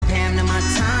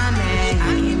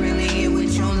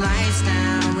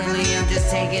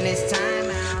and it's time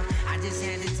out. I just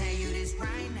had to tell you this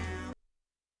right now.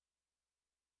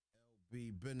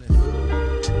 LB business.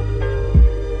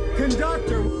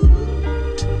 Conductor.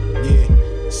 Yeah,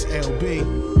 it's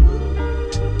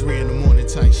LB. 3 in the morning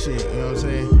type shit, you know what I'm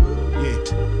saying? Yeah.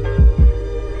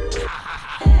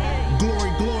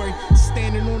 Glory, glory,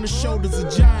 standing on the shoulders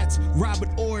of giants. Robert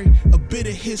Ory, a bit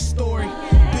of his story.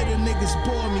 Bitter niggas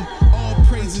bore me, all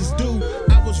praises due.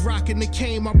 I was rocking the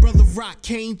cane, my brother Rock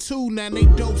came too. Now they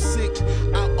dope sick,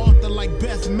 I author like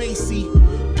Beth Macy.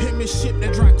 Penmanship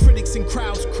that drive critics and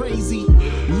crowds crazy.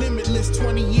 Limitless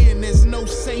 20 years and there's no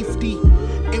safety.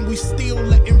 And we still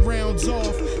letting rounds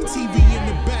off. TV in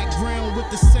the background with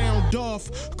the sound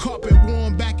off. Carpet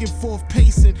worn back and forth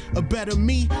pacing. A better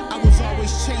me, I was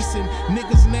always chasing.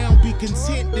 Niggas now be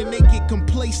content, then they get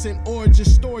complacent. Origin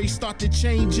stories start to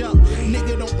change up.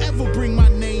 Nigga, don't ever bring my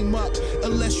name up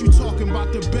unless you talking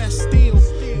about the best still.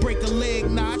 Break a leg,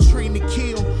 nah, I train to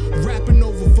kill. Rapping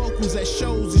over vocals at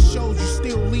shows, it shows you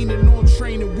still leaning on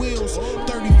training wheels.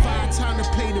 35, time to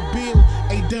pay the bill.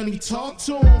 A Dunny talk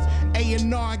to him.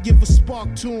 A&R, I give a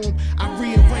spark to him. I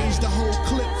rearranged the whole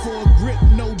clip for a grip,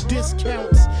 no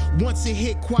discounts. Once it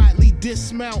hit, quietly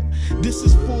dismount. This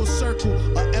is full circle,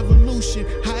 or evolution.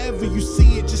 However you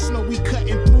see it, just know we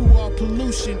cutting through all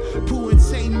pollution. Pooh and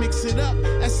Tay mix it up,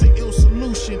 that's an ill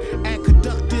solution. Add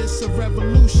conductor, it's a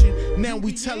revolution. Now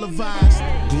we televised.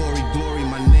 Glory, glory,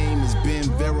 my name has been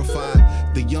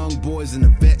verified. The young boys and the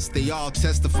vets, they all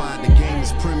testified. The game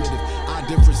is primitive, our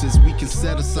differences we can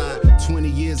set aside. 20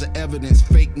 years of evidence,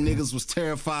 fake niggas was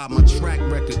terrified. My track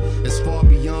record is far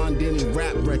beyond any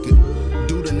rap record.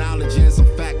 Due to knowledge and some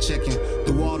fact checking,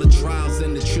 through all the trials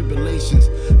and the tribulations,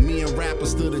 me and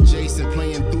rappers stood adjacent,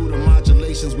 playing through the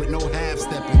modulations with no half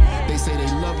stepping. They say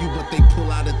they love you, but they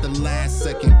pull out at the last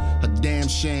second. A damn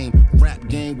shame, rap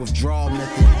game withdrawal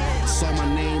method. Saw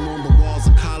my name on the walls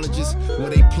of colleges where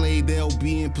they played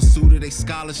LB in pursuit of their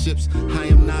scholarships. I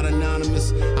am not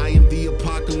anonymous, I am the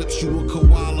apocalypse. You a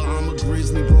koala, I'm a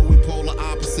grizzly, bro, we polar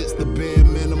opposites, the bare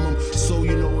minimum. So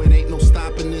you know it ain't no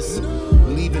stopping this.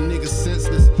 Leaving niggas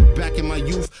senseless. Back in my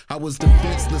youth, I was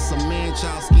defenseless. A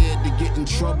man-child scared to get in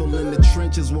trouble in the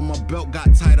trenches. When my belt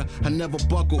got tighter, I never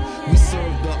buckled. We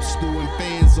served up stew and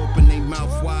fans open their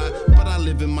mouth wide. But I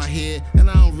live in my head, and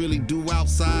I don't really do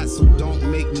outside, so don't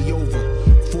make me over.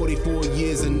 44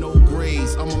 years and no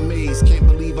grades, I'm amazed. Can't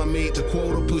believe I made the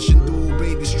quota, pushing dual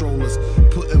baby strollers.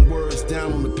 Putting words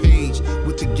down on the page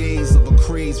with the gaze of a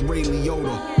crazed Ray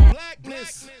Liotta.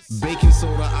 Blackness. Baking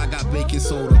soda, I got baking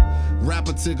soda.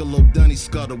 Rapper Tigolo, Dunny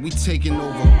Scudder, we taking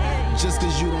over. Just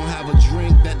cause you don't have a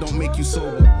drink, that don't make you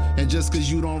sober. And just cause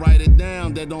you don't write it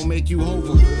down, that don't make you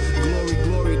over. Glory,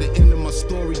 glory, the end of my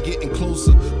story getting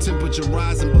closer. Temperature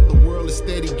rising, but the world is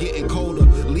steady getting colder.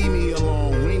 Leave me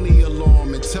alone, ring the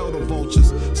alarm, and tell the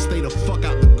vultures, stay the fuck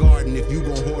out the garden if you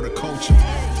gon' hoard a culture.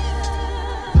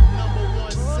 The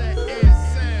 #1 set and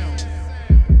sound.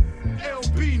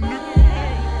 LB nigga.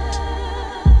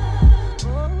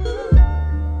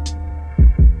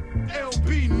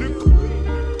 LB nigga.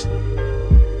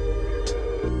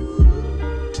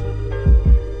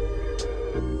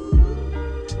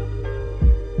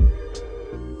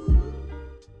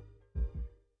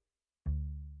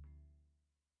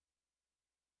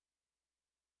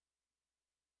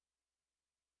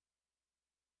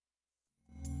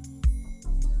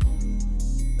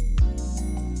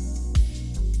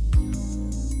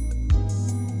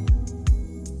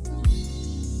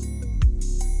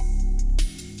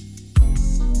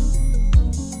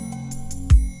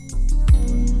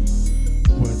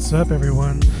 What's up,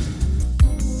 everyone?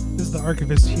 This is the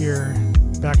Archivist here,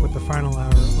 back with the final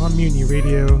hour on Mutiny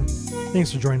Radio.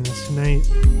 Thanks for joining us tonight.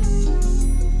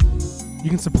 You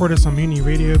can support us on Mutiny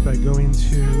Radio by going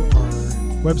to our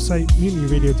website,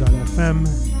 mutinyradio.fm.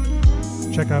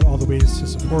 Check out all the ways to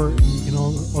support. You can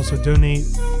also donate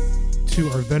to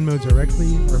our Venmo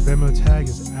directly. Our Venmo tag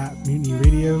is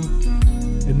 @MutinyRadio.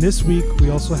 And this week, we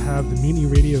also have the Mutiny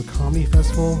Radio Comedy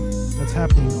Festival that's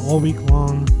happening all week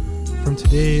long, from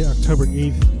today, October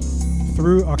 8th,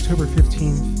 through October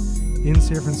 15th in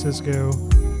San Francisco.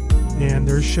 And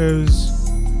there's shows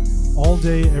all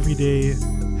day, every day,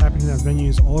 happening at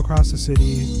venues all across the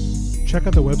city. Check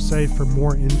out the website for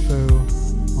more info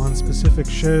on specific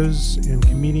shows and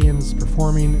comedians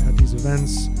performing at these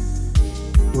events,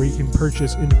 where you can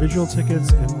purchase individual tickets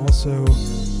and also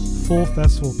full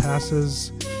festival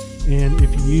passes. And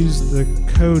if you use the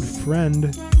code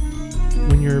FRIEND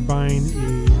when you're buying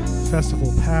a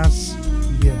festival pass,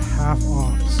 you get half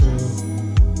off.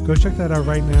 So go check that out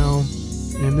right now.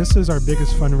 And this is our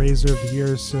biggest fundraiser of the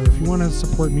year, so if you want to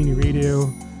support Mutiny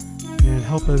Radio and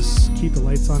help us keep the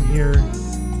lights on here,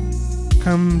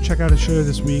 come check out a show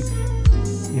this week,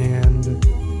 and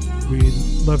we'd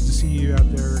love to see you out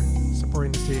there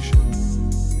supporting the station.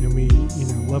 And we,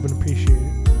 love and appreciate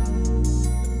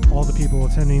all the people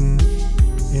attending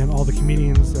and all the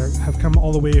comedians that have come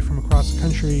all the way from across the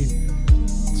country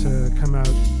to come out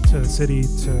to the city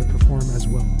to perform as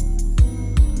well.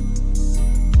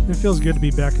 It feels good to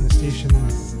be back in the station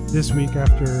this week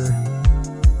after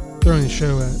throwing the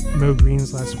show at Mo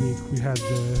Green's last week. We had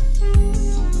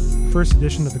the first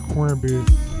edition of the Corner Booth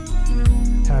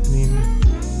happening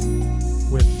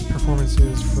with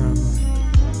performances from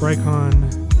Brycon,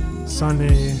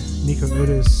 Sane, Nico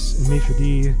Otis, and Maitre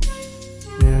D.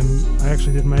 And I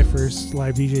actually did my first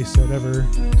live DJ set ever.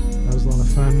 That was a lot of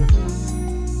fun.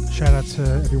 Shout out to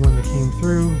everyone that came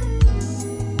through.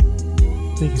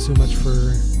 Thank you so much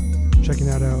for checking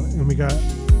that out. And we got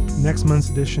next month's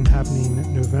edition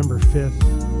happening November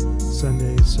 5th,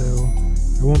 Sunday. So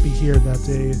I won't be here that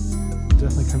day.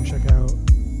 Definitely come check out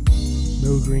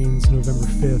Mo Green's November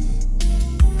 5th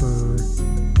for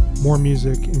more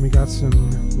music. And we got some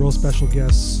real special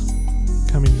guests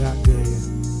coming that day.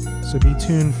 So be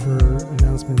tuned for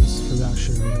announcements for that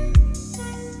show.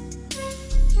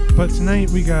 But tonight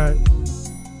we got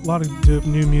a lot of dope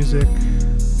new music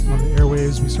on the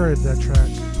airwaves. We started that track.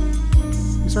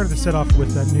 We started the set off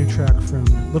with that new track from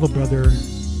Little Brother,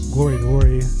 Glory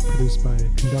Glory, produced by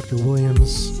Conductor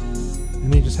Williams.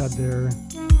 And they just had their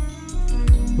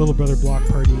Little Brother block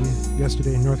party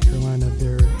yesterday in North Carolina.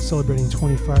 They're celebrating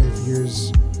 25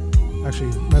 years,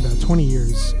 actually, my bad, 20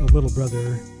 years of Little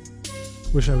Brother.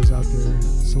 Wish I was out there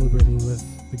celebrating with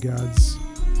the gods.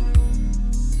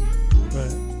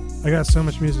 But I got so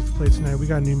much music to play tonight. We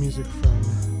got new music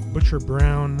from Butcher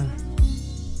Brown,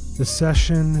 The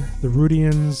Session, The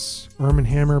Rudians, Arm &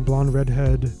 Hammer, Blonde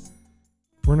Redhead.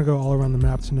 We're going to go all around the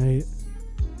map tonight.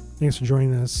 Thanks for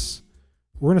joining us.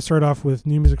 We're going to start off with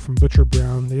new music from Butcher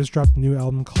Brown. They just dropped a new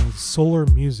album called Solar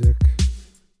Music.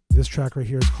 This track right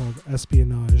here is called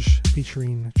Espionage,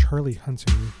 featuring Charlie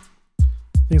Hunter.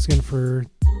 Thanks again for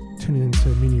tuning into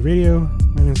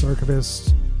MutinyRadio. My name is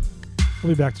Archivist. I'll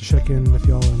be back to check in with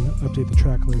y'all and update the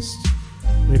track list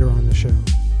later on in the show.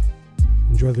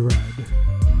 Enjoy the ride.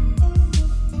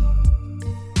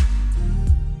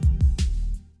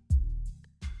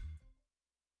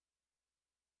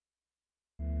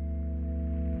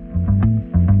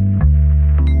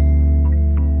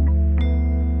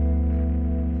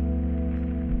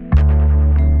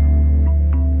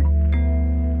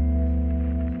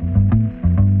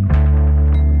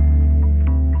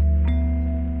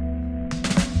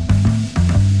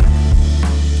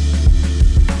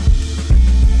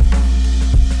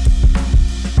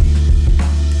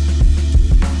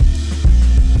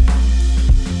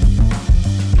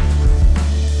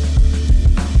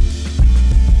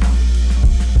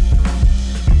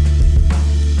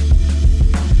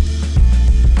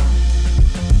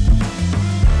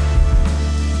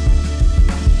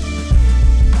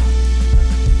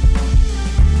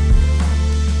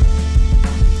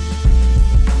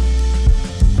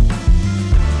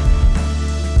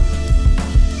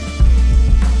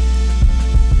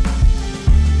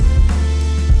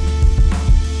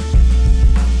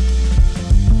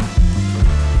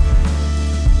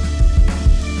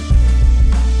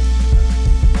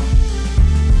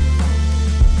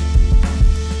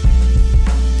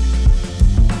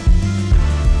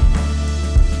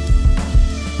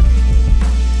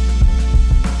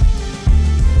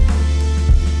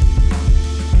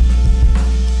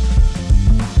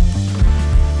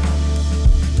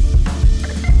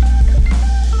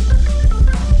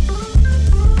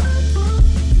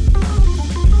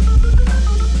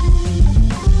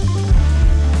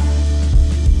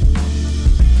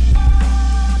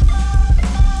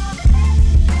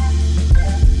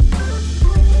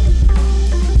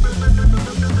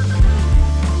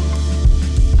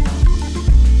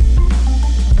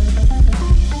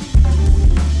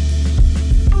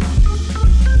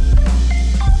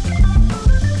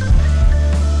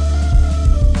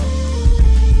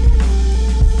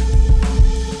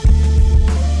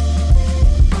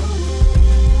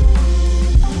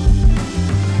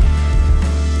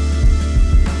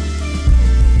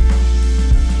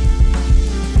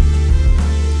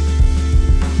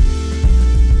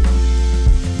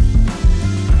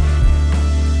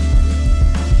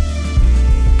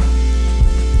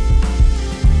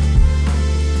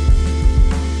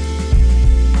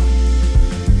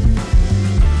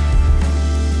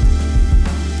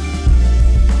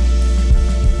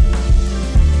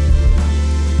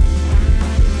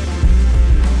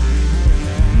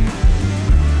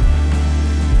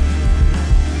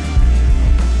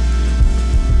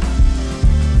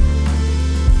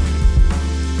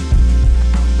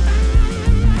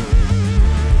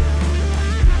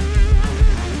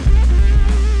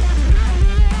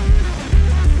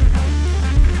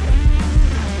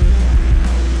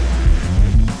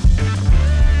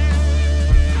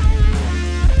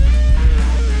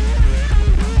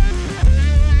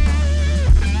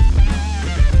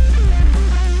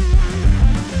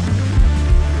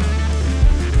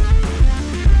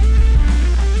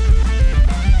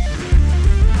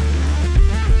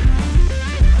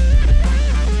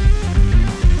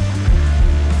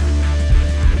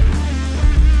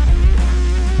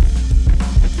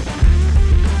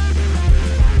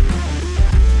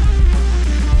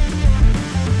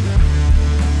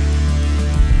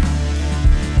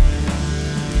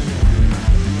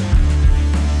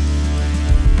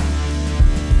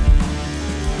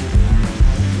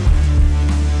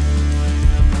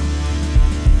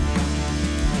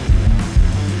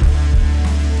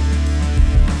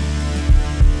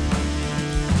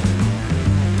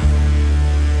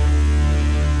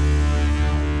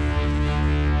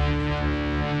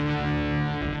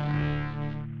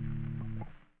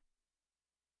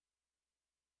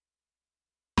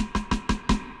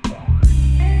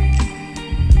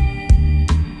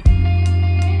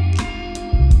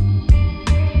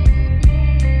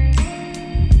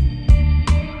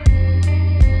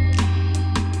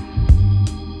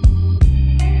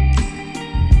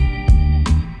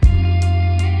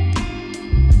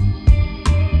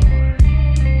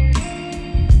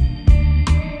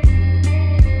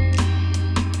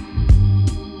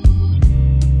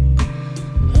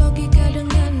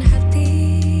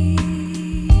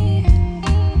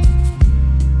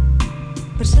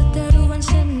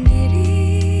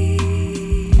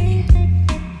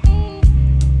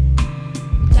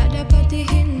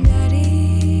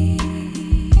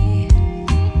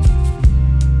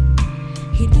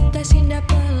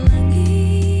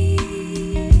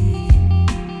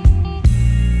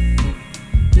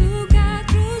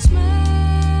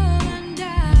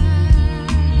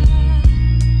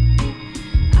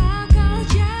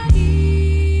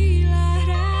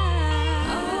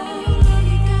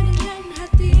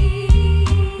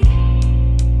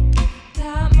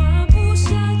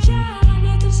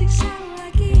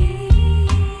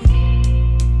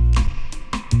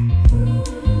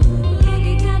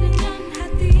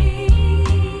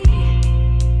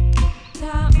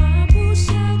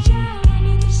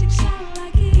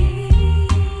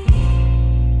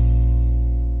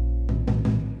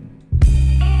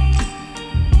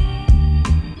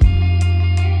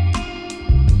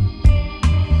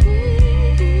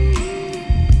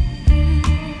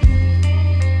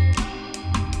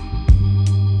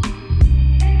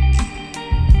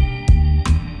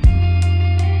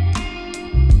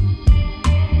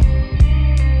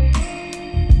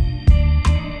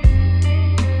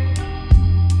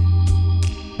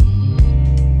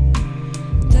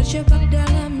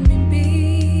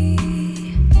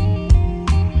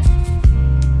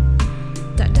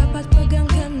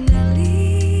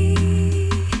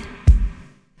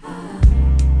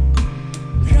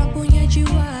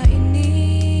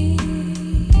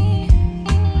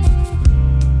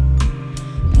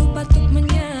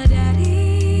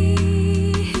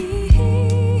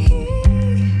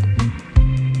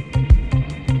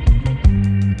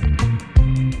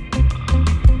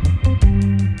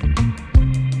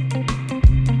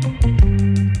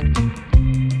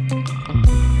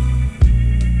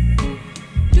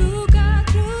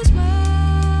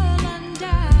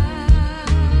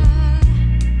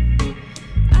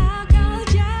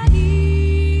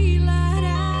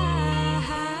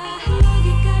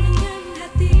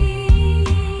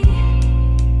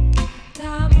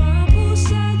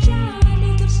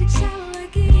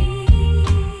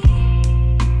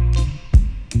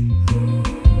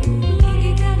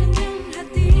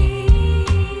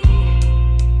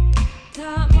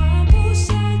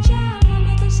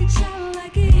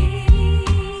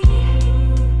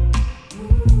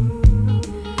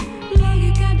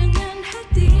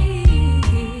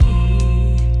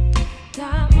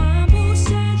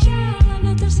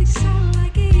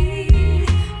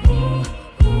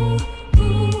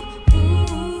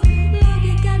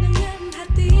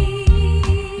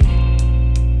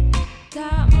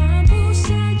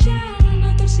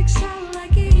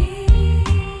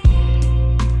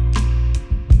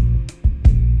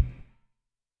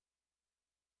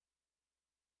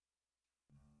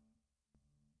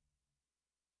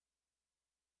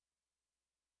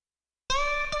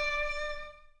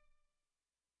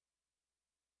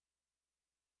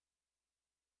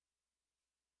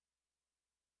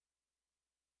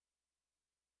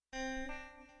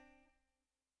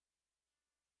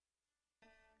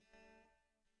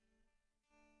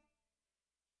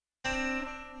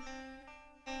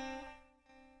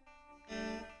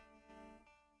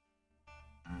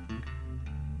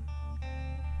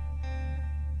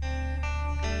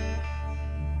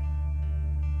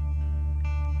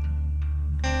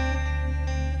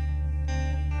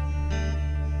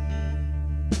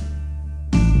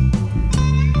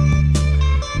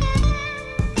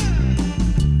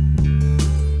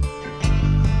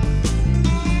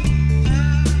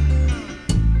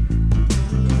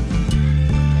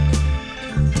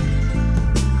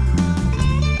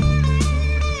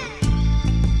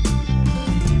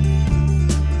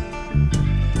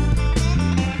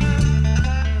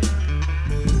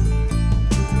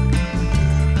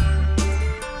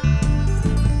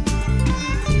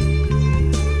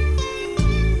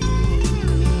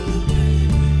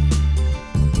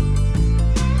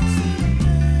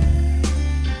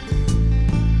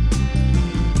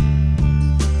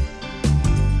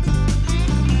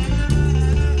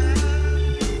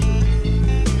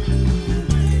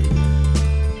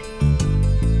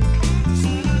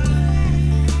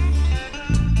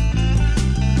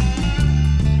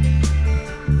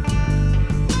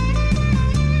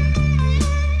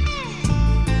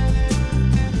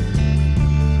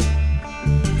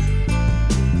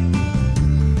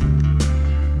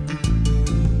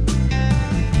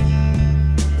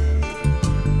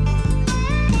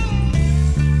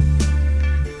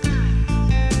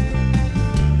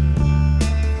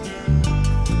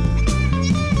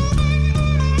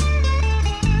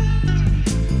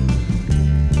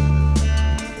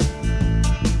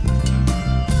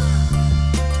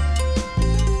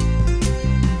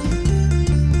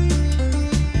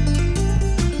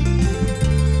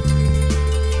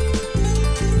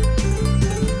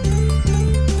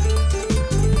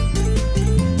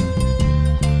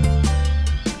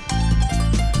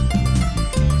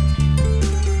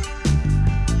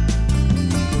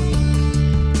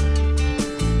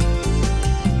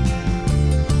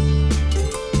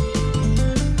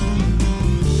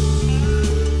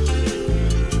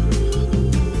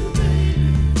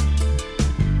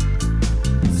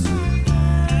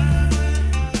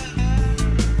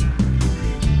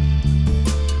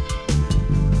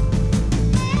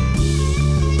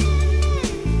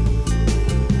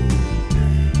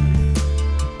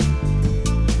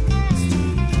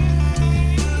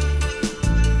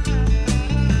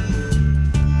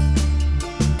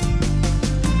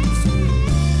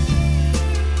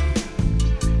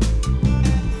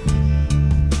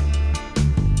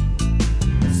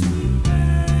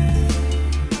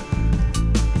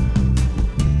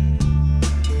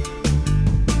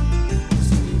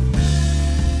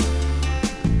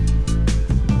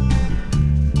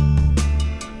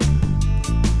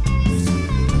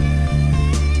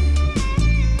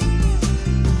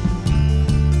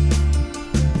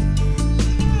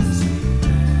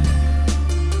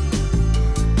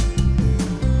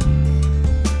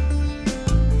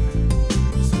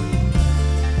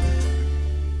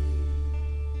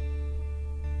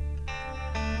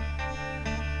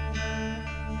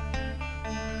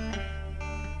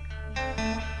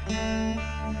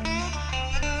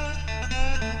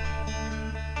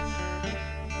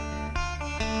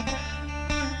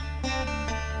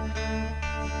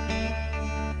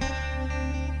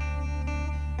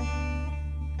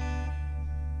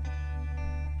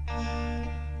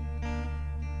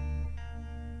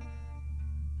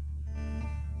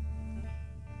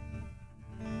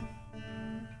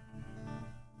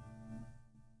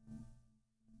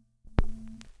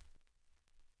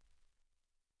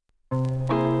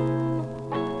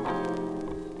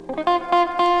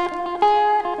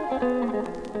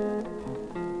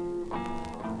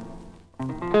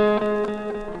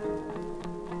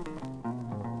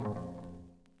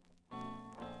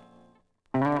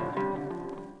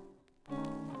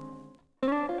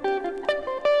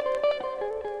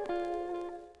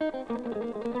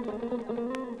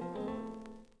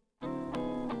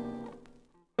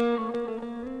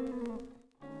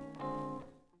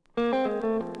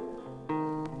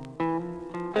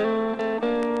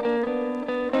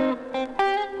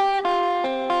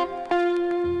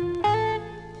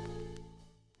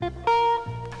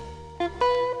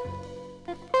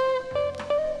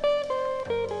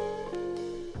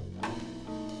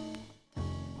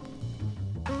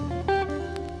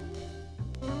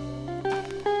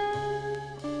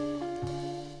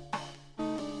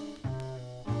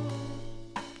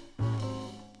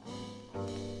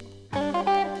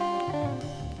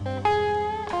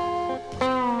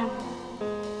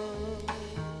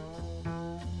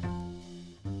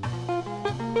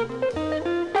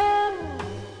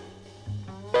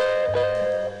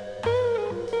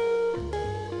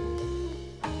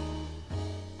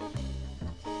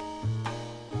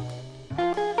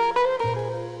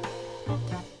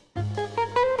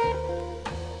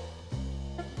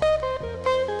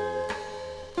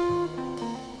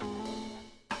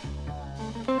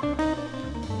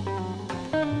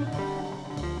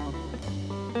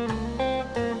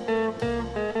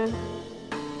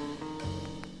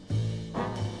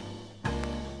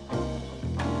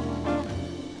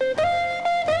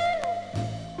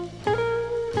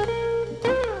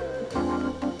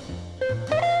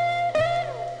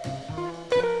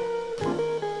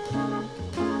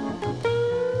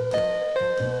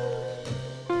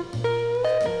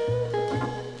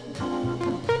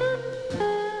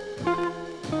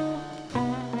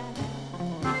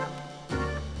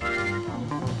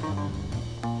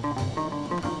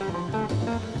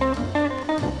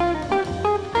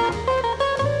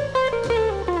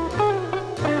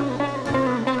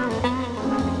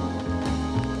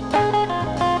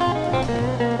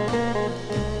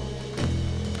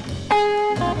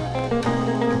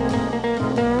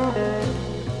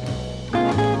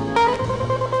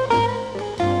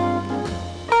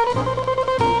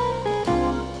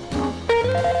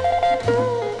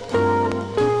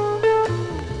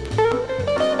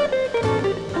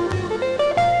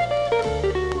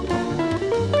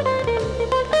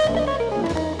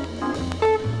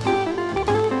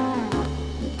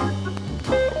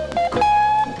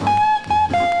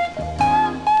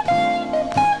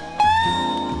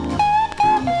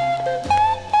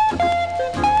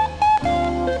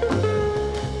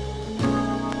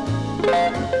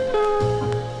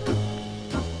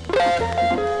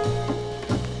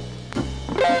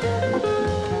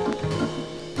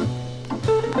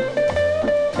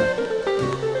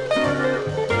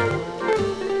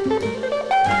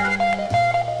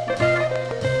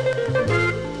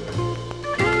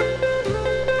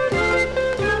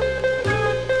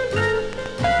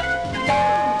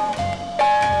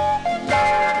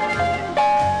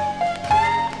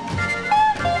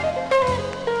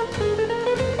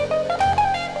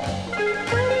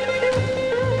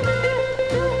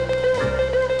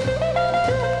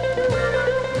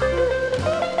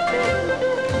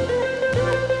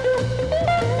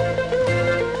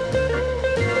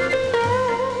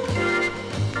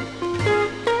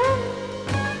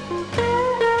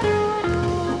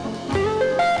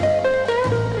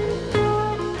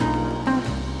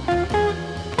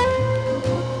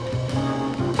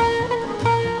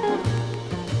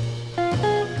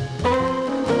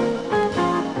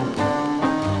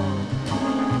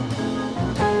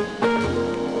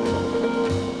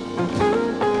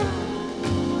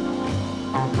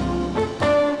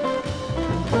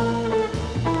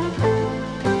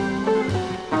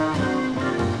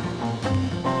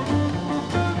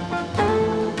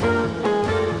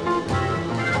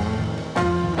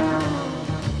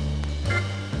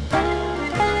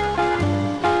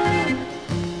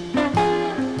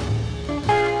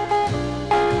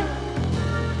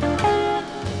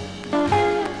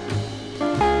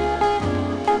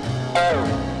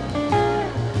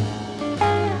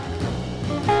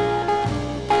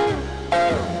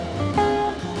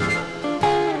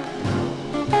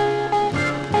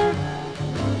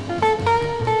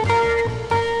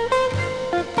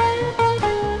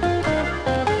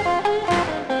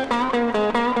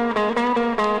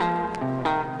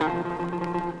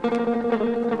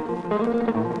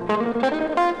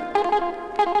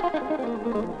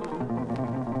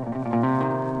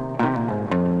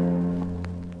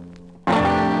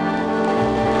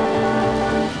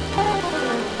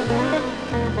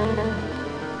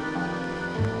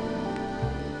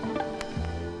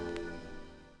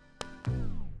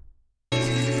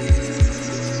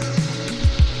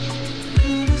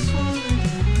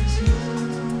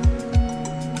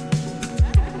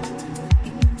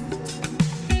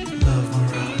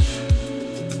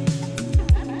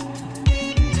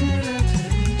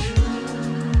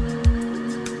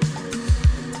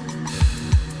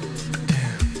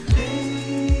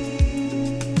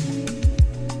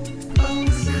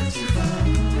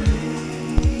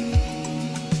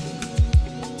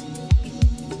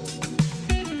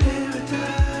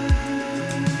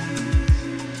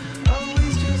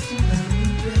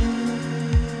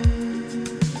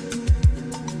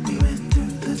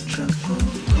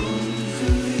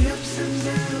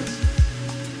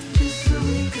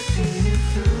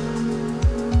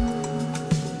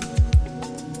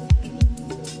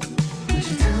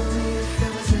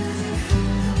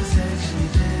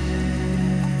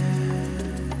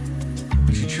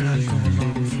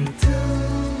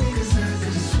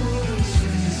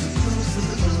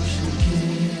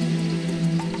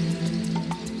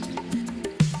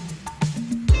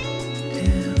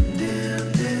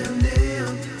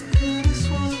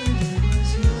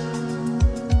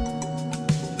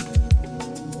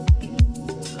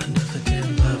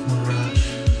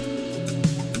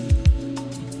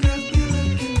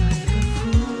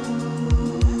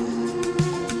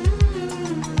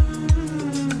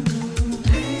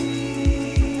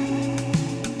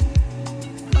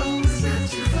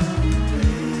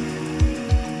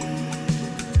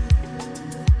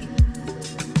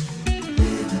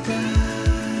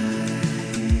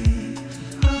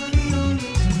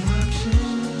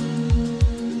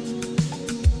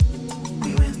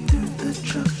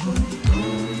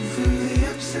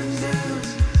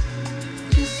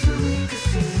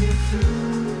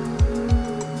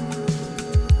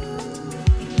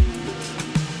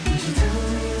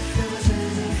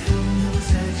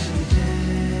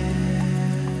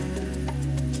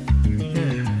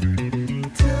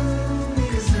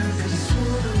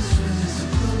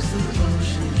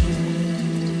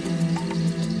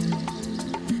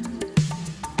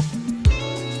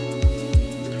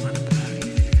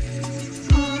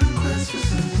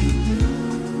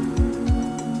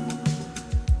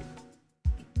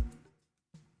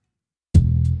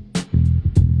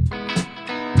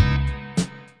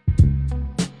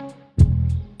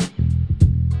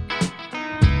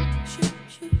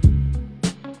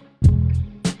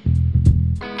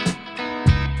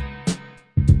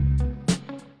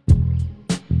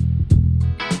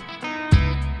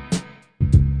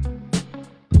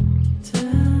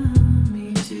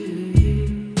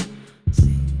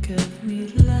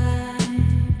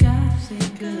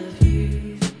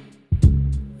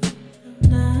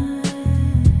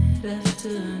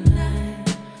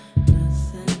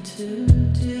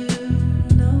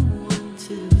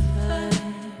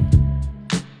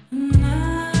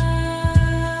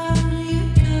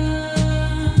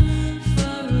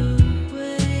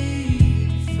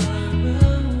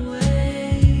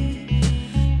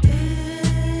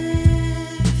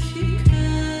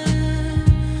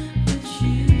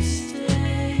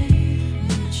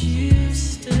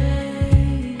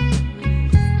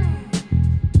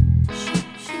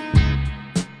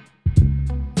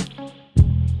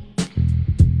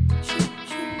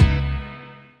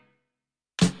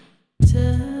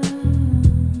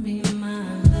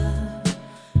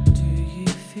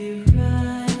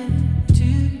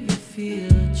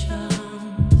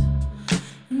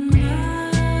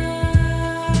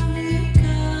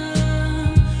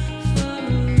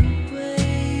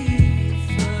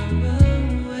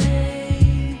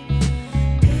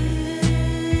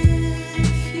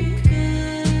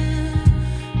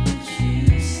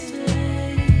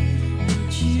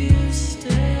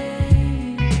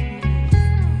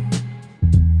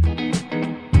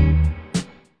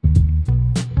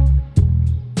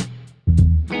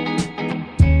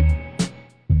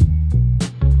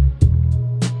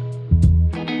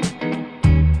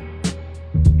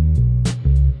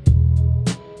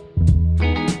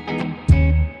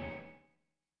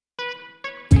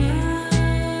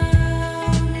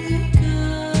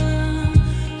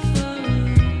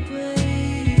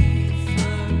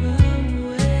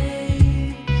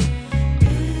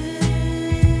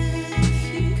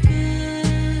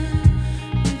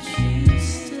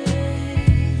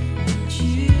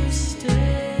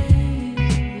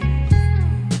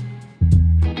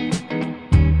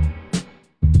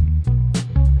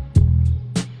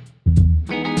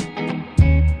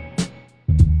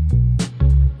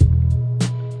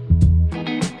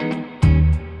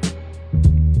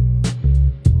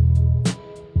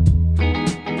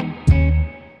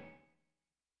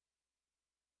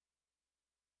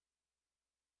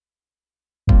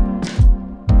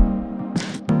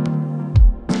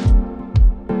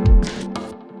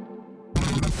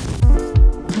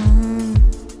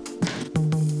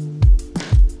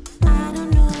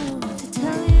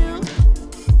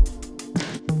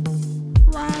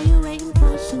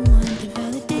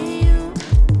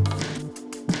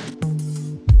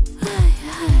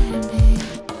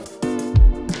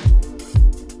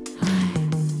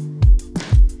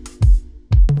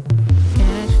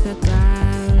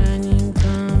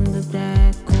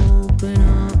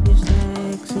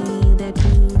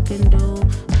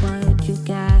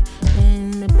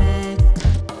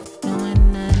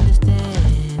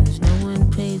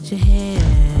 your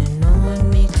hand, no one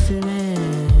makes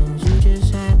amends, you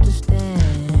just have to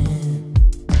stand.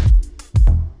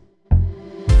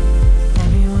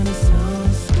 Everyone is so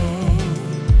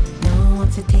scared, no one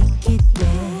wants to take it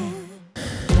there.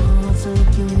 No one wants to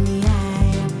look you in the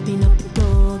eye, open up the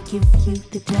door, give you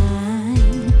the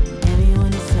time.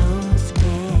 Everyone is so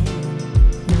scared,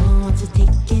 no one wants to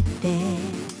take it there.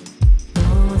 No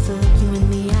one wants to look you in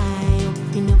the eye,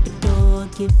 open up the door,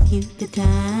 give you the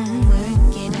time.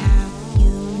 Work it out, you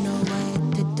know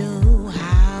what to do,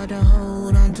 how to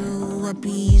hold on to a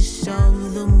piece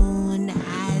of the moon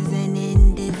as an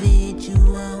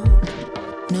individual.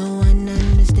 No one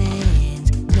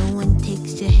understands, no one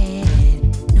takes your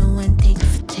hand, no one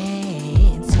takes a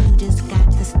chance, you just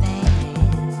got to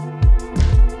stand.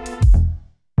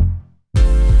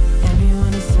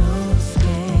 Everyone is so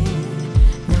scared,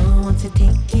 no one wants to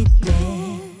take it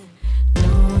there. No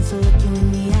one wants to look you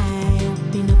in the eye,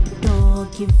 open up the door,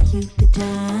 give you the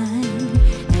time.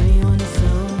 Everyone is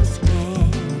so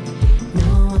scared, no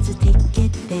one wants to take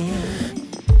it there.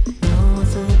 No one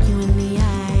wants to look you in the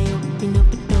eye, open up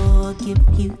the door, give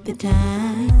you the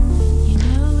time. You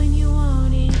know when you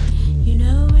want it, you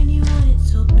know when you want it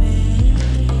so bad.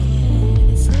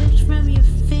 It slips from your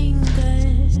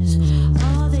fingers,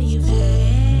 all that you've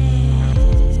had.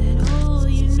 Oh,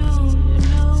 you know,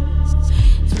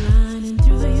 it's running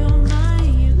through your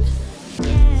mind.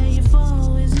 Yeah, you've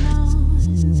always known.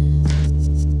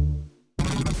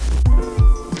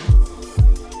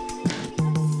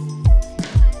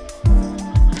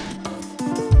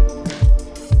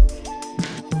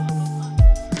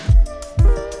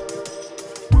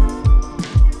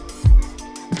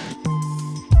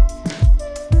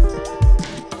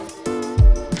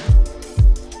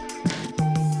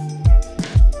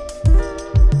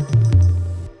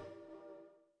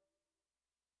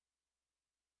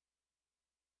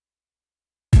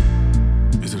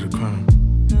 Is it a crime?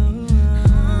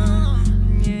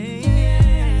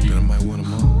 Then I might want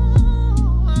them all.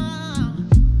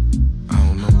 I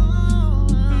don't know.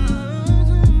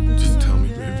 Just tell me,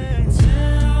 baby.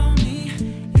 Tell me,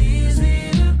 is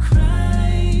it a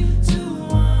crime to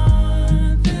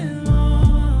want them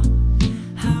all?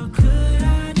 How could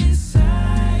I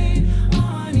decide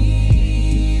on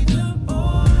either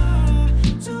or?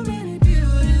 Too many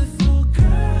beautiful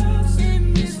girls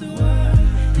in this world,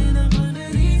 and I'm under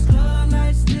these club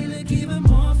lights, still keeping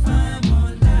more fine,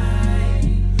 more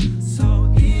light.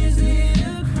 So is it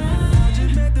a crime? I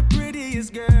just met the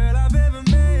prettiest girl I've ever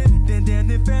met. Then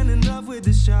they fell in love with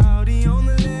the shawty on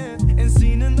the left, and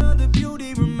seen another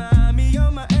beauty remind me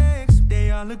of my ex.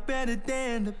 They all look better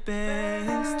than the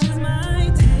best. Just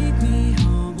might take me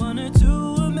home, 1 or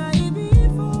 2 or maybe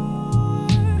 4.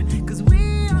 'Cause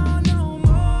we all know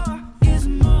more is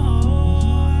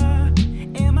more.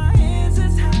 And my hands are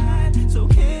tied, so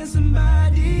can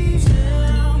somebody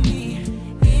tell me,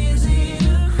 is it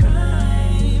a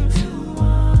crime to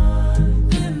want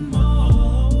them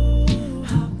all?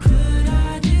 How could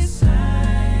I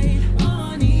decide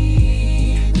on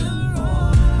either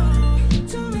or?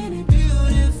 Too many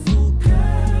beautiful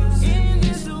girls in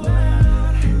this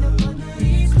world, and up under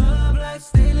these club lights,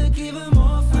 they look even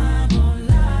more fine, more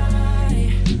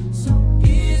light. So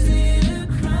is it a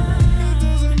crime?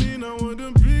 Doesn't mean I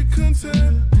wouldn't be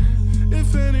content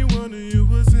if any one of you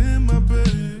was in my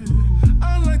bed.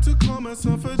 I like to call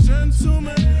myself a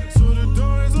gentleman, so the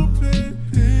door is open.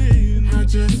 I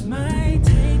just might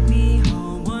take me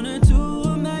home, 1 or 2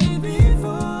 or maybe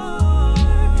 4.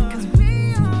 'Cause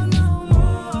we all know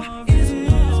more is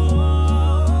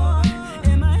more.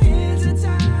 And my hands are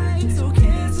tied, so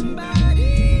can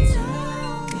somebody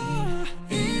tell me,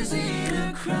 is it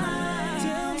a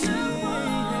crime to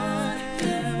want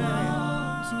them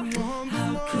all?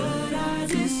 How could I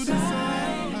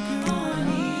decide on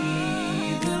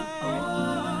either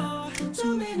or?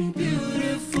 Too many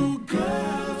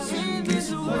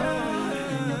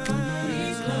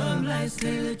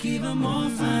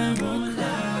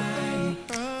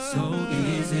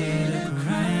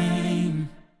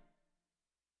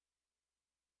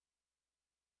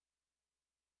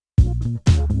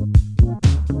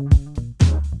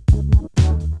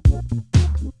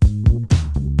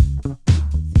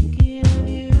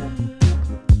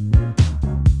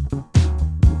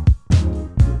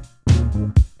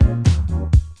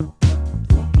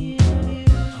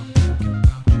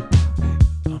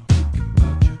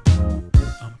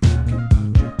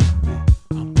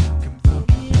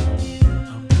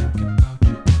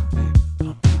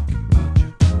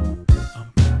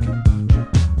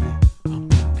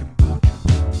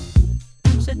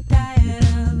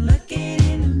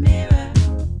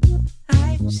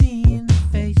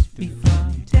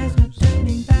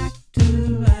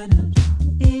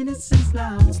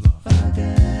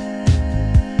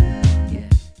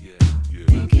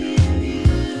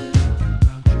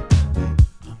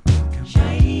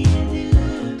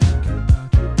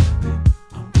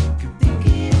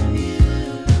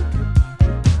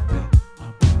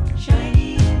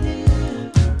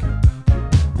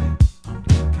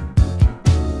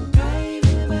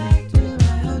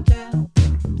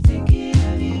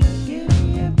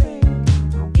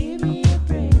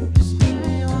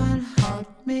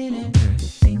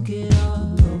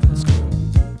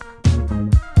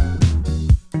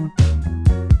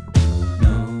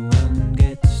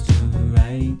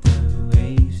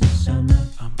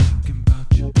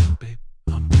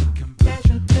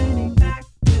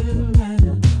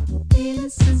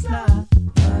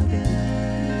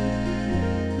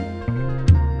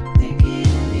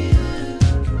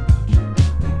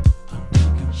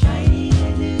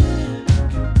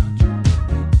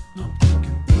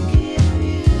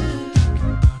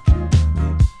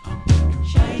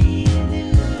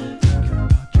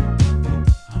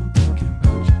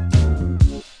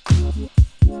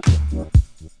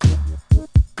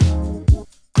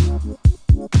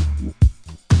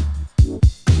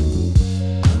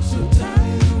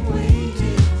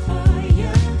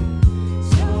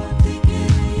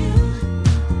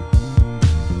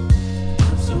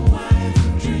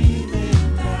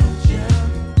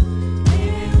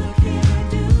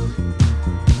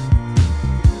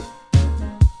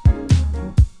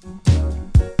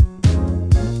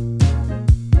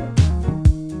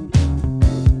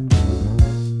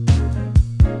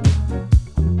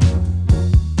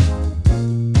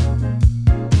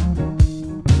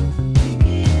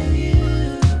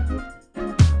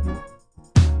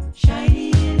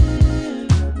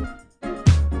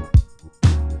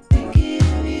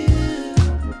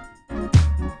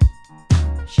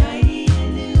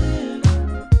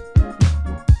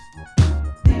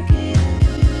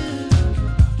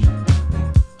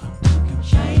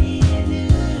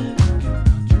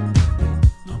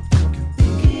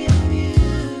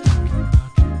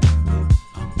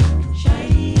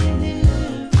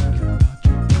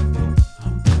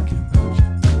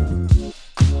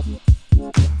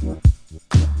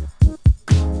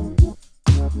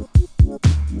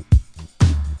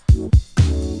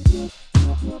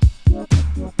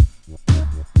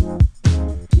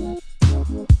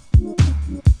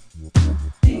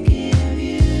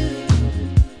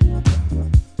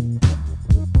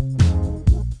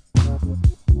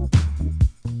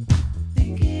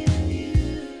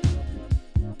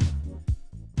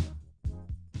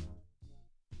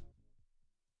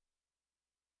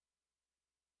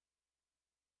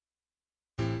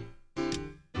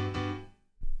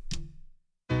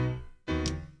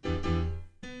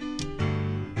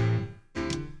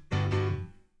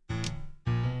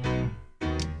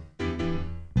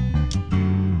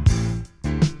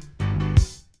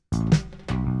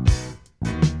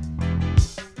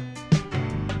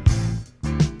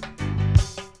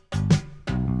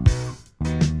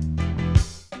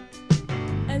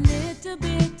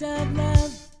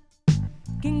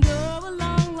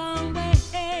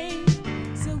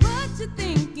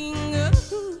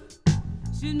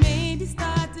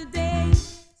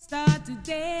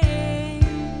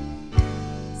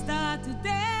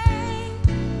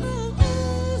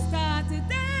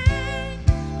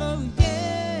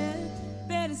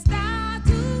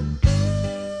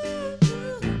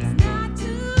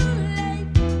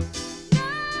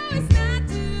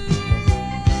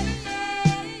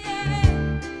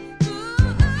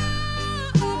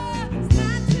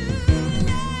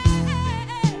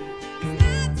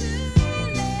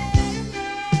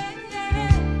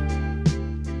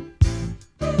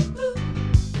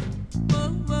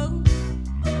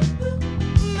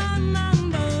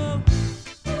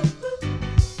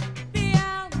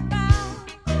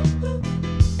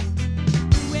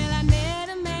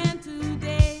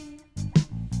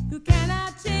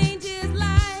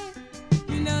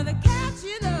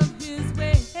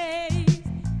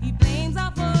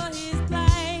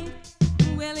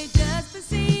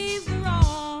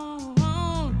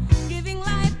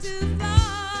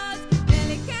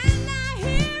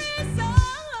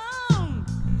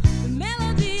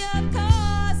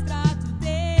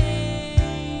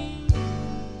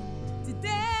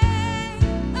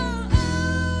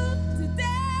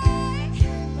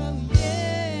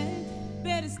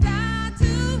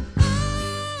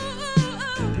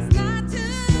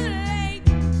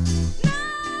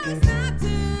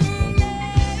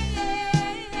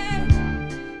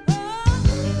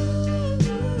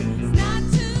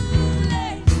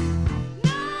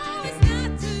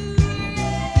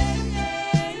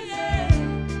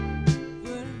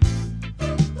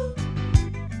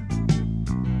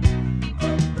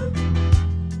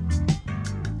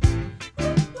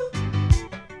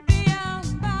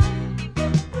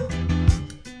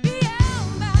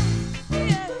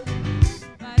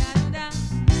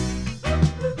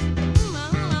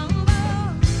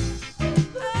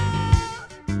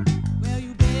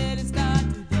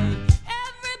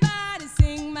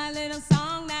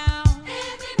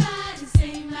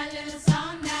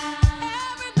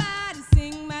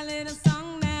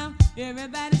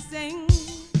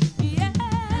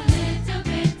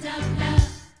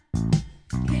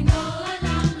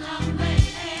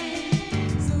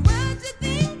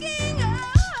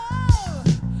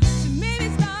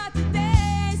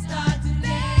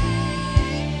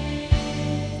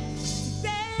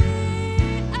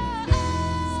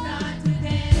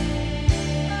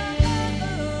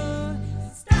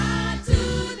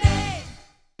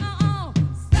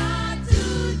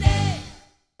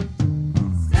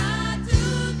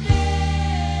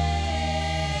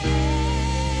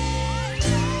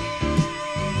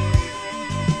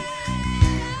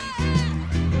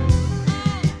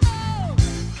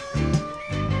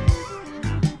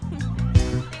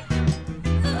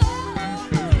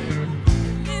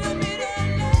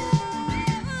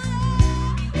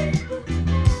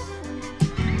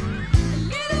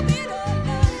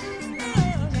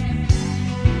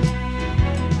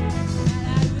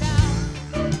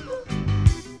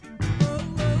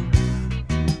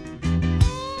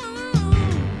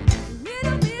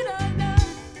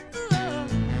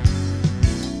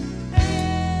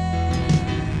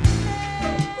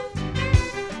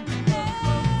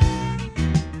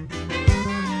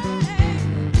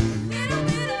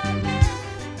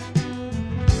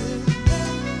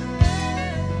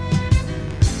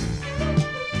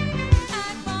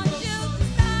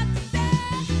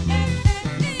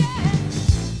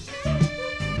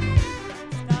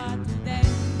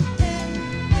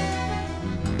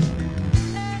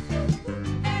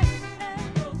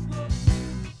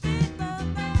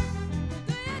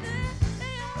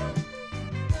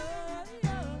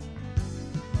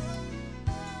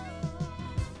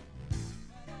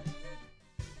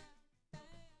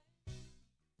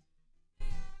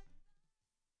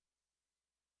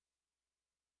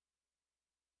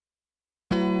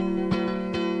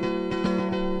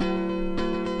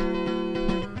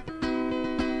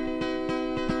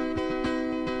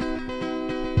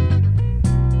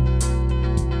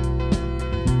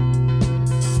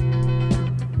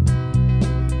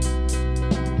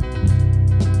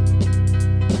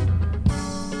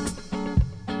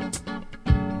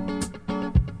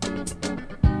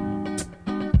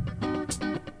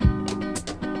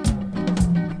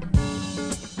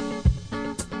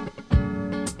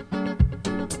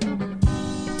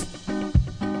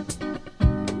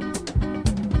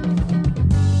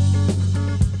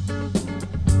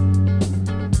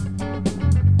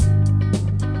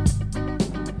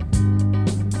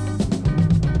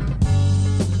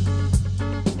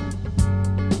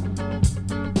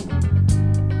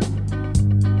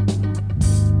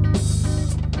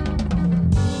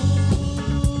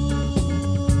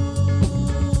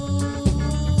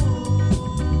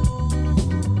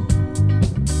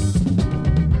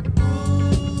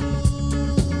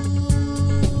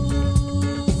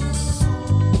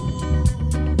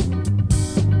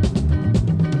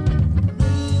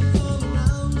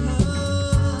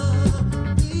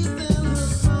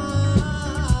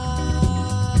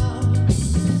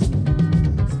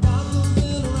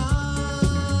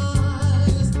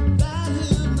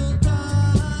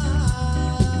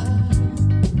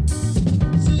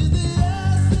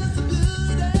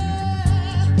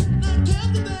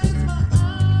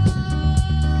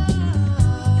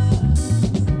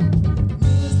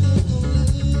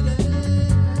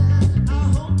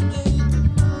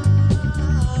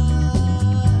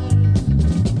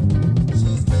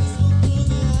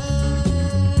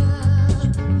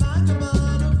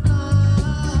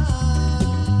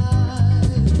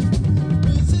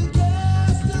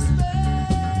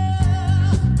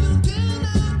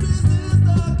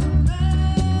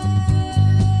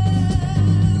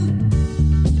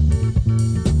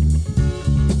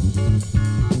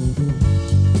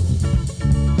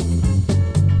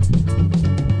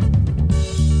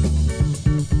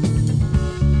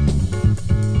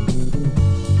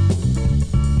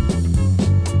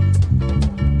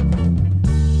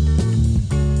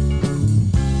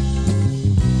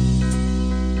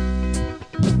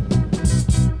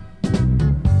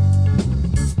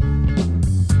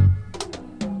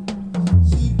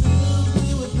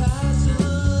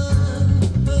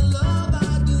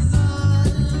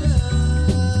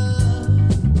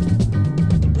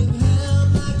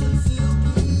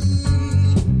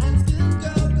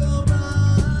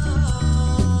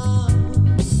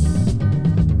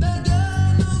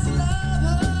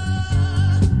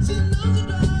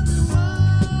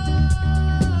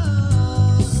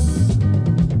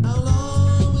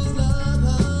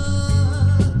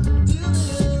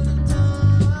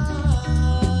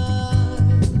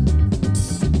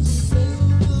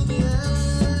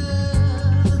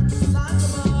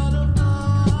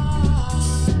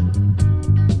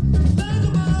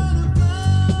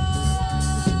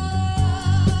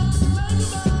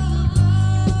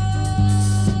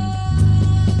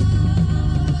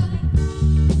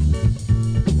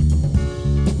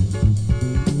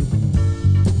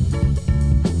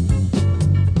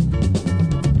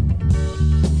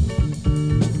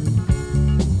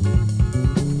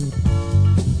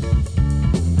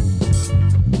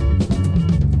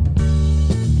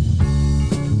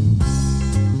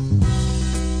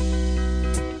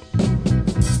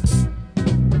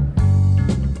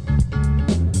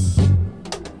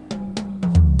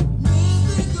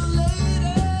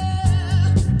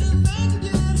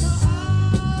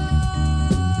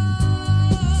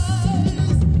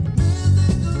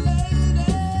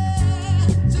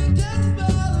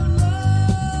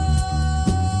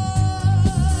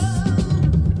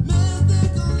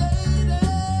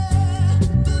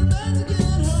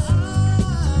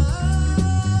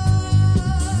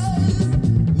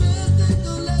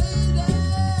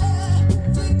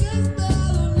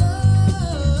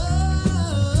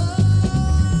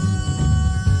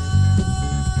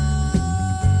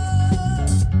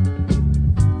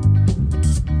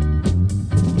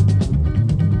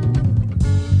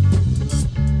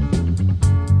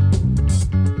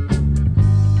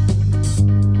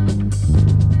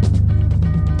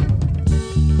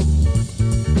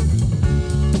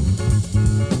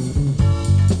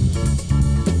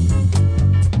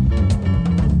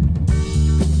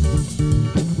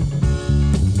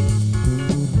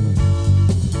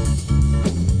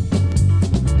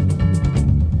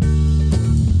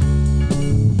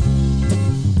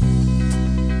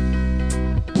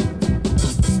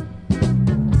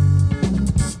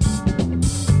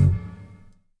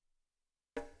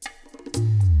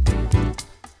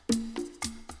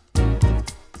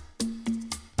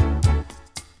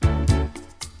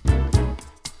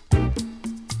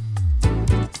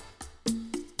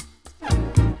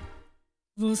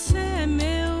Você é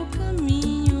meu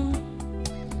caminho,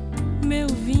 meu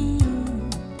vinho,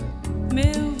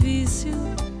 meu vício.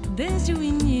 Desde o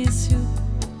início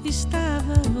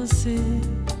estava você,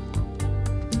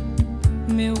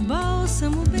 meu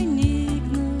bálsamo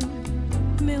benigno,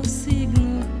 meu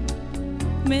signo,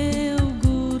 meu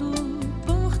guru,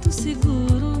 porto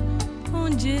seguro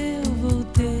onde eu vou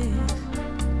ter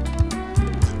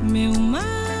meu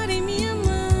mar e minha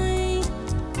mãe,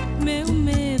 meu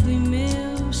medo e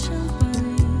meu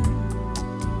champanhe,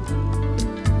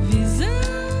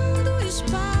 visão do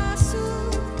espaço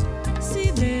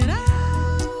sideral,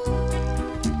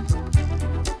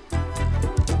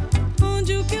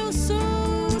 onde o que eu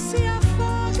sou se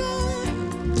afoga,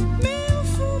 meu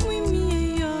fumo e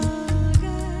minha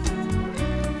yoga.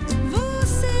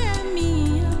 Você é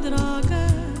minha droga,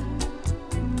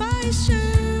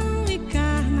 paixão e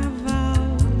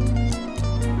carnaval,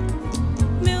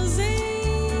 meu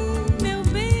zen, meu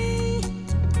bem,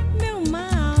 meu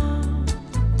mal,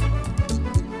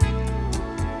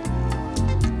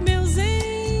 meu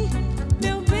zen,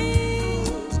 meu bem,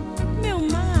 meu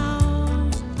mal,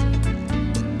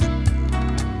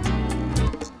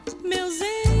 meu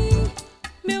zen,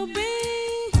 meu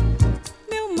bem,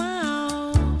 meu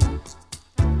mal,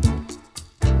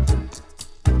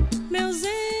 meu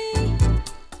zen,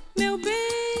 meu bem.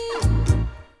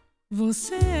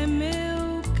 Você é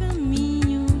meu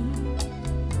caminho,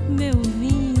 meu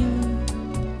vinho,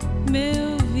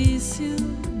 meu vício.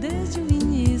 Desde o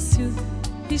início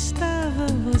estava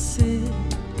você,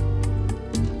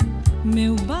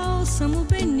 meu bálsamo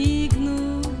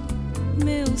benigno,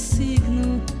 meu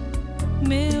signo,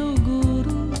 meu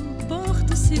guru,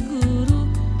 porto seguro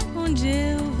onde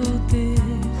eu vou ter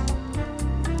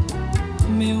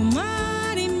meu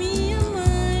mar e minha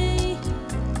mãe,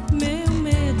 meu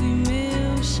medo e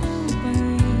meu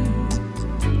champanhe,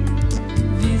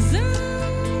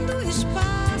 visão do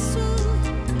espaço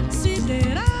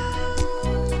sideral,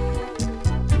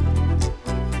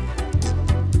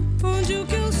 onde o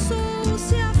que eu sou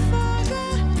se afoga,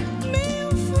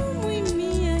 meu fumo e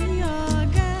minha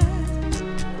yoga.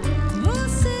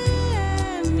 Você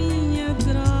é minha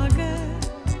droga,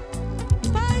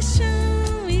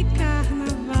 paixão e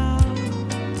carnaval,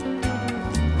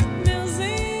 meu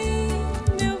zen,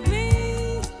 meu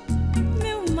bem,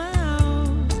 meu mal,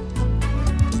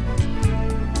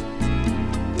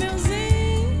 meu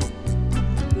zen,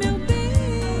 meu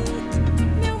bem,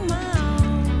 meu mal,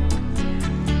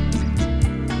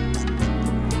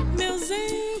 meu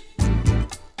zen,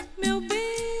 meu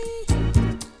bem,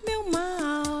 meu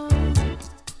mal,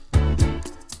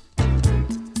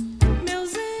 meu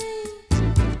zen,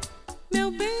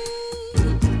 meu bem,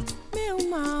 meu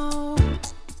mal.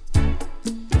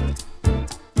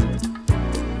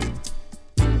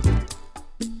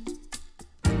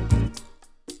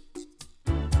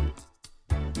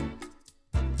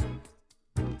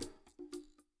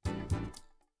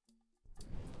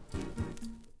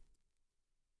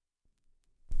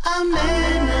 I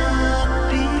may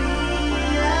not be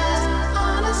as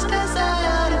honest as I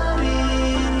ought to be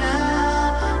now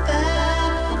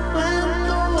that when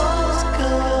the walls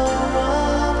go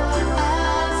up,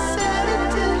 I said it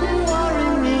didn't worry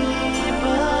me,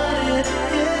 but it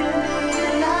hit me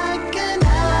like an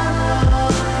arrow.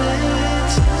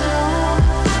 It's no,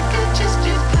 I could just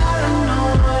be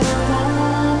paranoid, it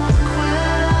won't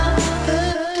quell the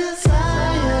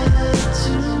desire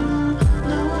to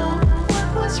know what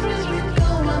was really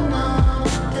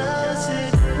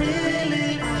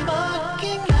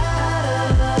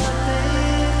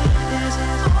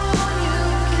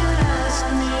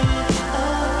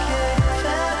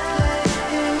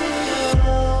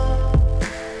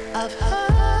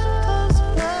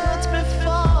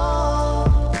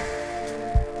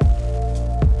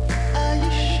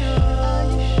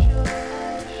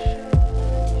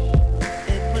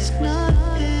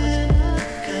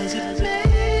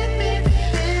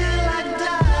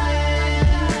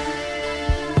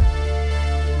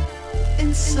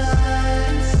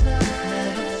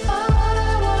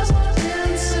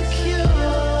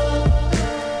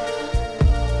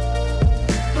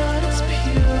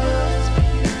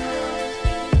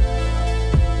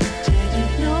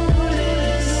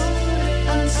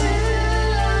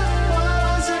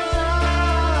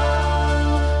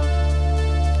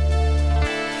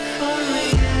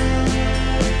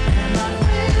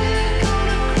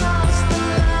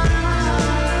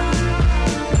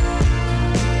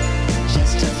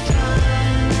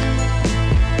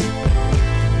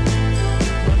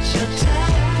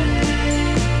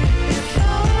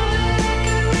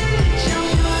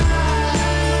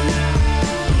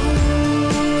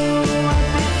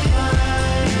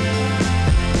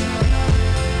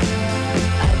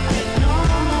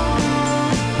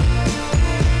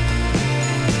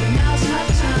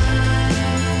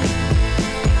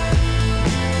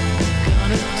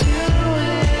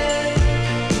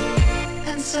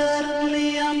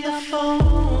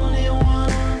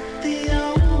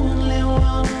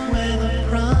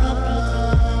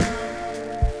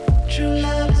True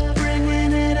love's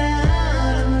bringing it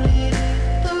out of me,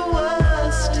 the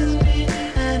worst in me,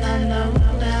 and I know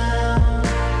now.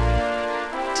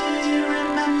 Do you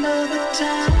remember the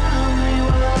time we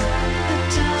were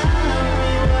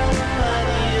by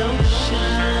the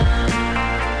ocean?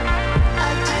 I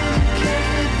didn't care if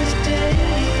it was day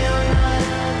or night,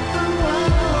 the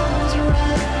world was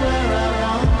right where I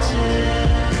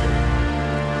wanted.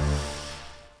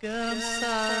 Girl, I'm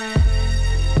sorry.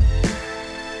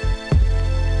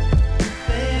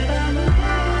 Babe, I'm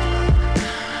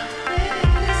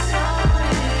really sorry.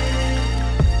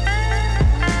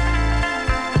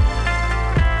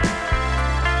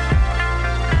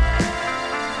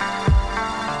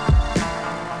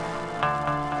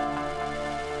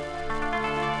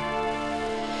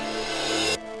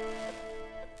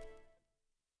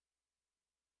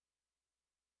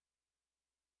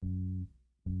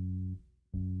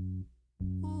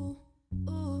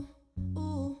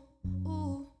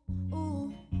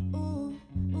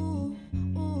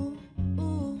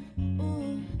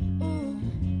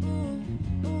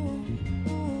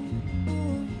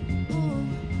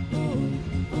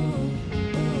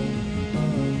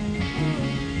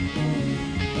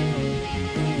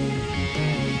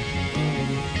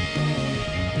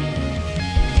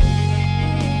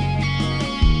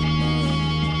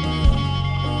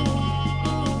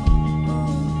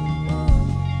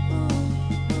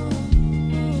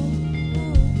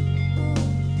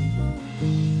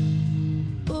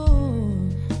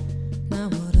 Now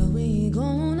what are we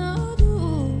gonna do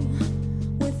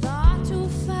with our two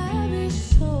fiery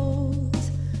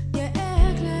souls? You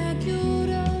act like you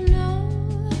don't know.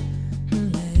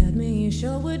 Let me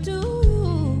show it to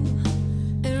you.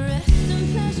 And rest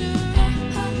in pleasure. Rest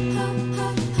in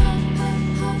pleasure.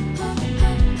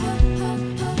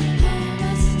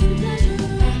 Rest in pleasure.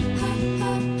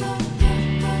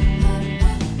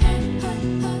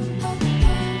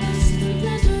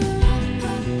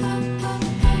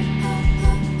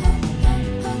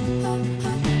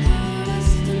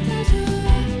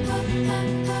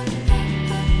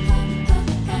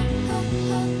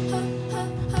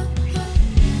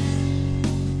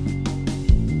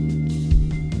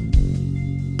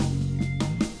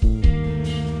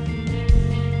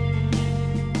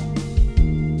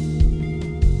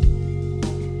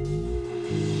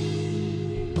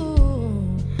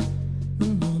 The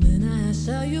moment I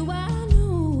saw you, I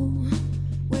knew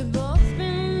we've both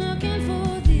been looking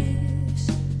for this.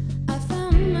 I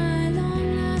found my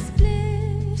long lost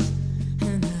bliss,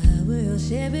 and I will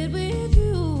share it with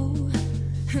you.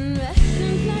 And rest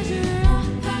in pleasure.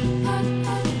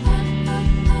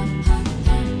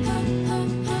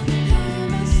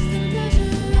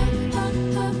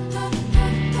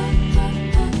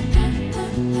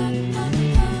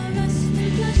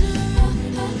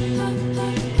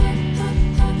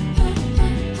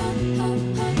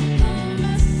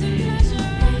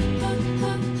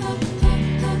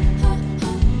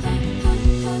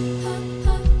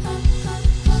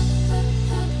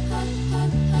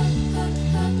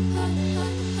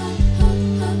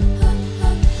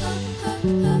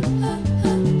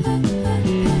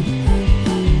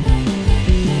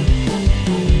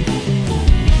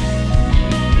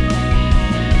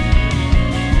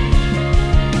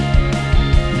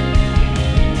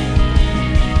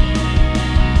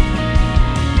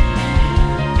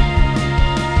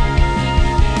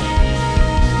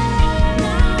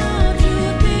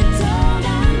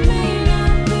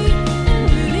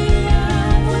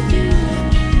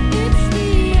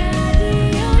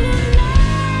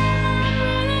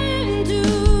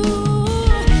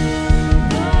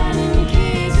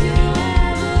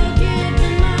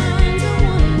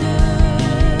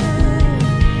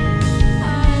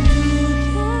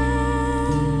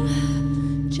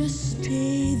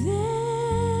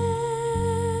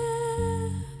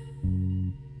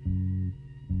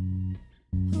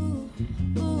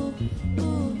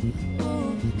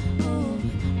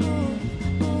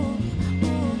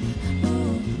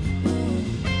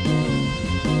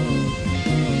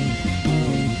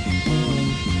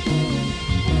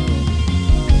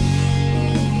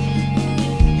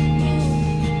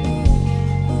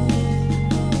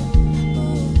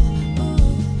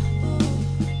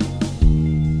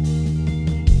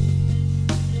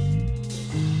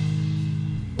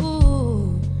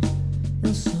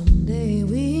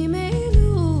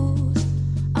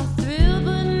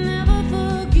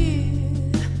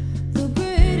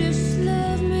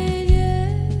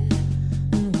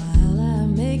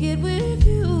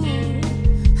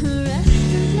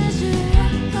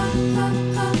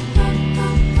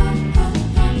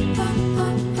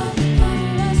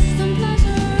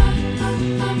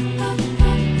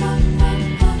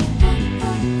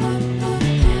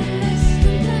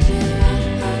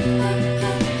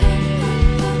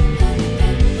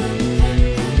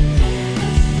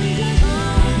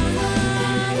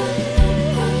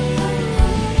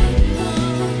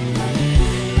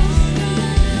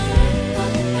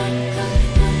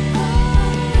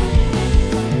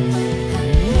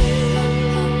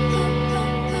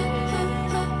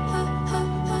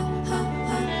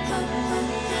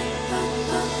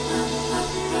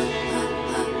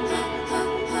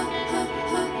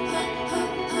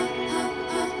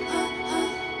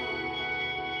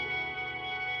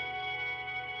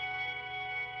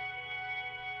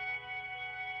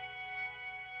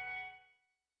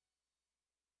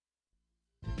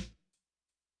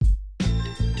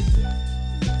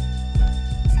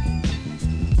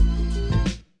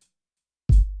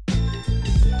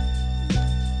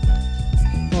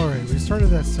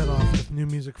 Started that set off with new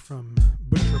music from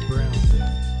Butcher Brown,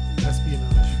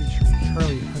 Espionage featuring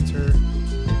Charlie Hunter.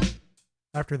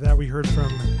 After that, we heard from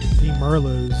The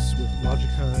Marlows with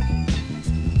Logica,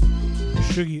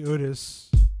 Shuggy Otis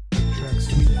with the track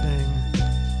Sweet Thing,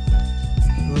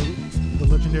 the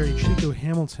legendary Chico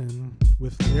Hamilton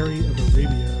with Larry of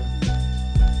Arabia,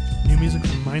 new music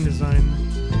from Mind Design.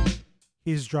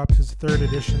 He's dropped his third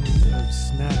edition of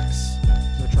Snacks.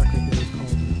 The track right there is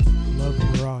called Love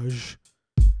Mirage.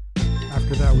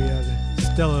 After that, we had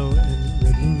Stello and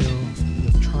Redinho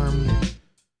with Charmed.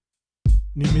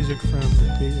 New music from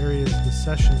Bay Area's The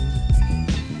Session.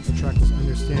 The track was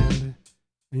Understand.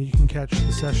 And you can catch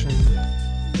The Session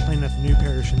playing at the New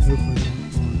Parish in Oakland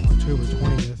on October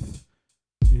 20th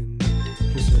in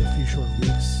just a few short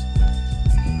weeks.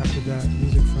 After that,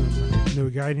 music from No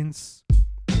Guidance.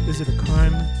 Is It a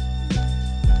Crime?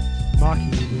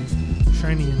 Maki with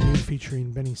Shiny and Nude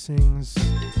featuring Benny Sings.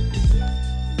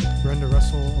 Brenda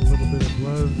Russell, A Little Bit of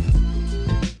Love.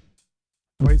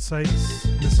 Dwight Sykes,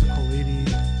 Mystical Lady.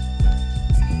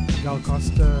 Gal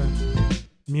Costa,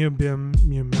 Mew Bim,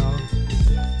 Mew Mao.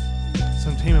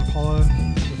 Some Tame Impala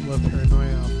with Love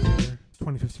Paranoia off their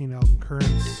 2015 album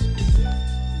Currents.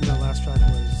 And that last track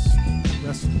was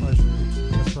Rest and Pleasure,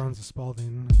 Esperanza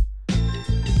Spalding.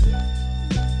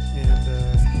 And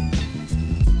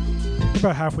we're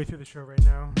about halfway through the show right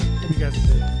now. Hope you guys have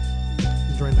been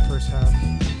enjoying the first half.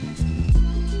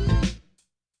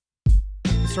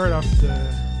 To start off the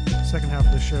second half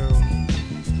of the show,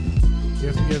 we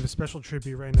have to give a special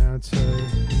tribute right now to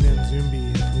man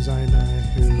Zumbi from Sinai,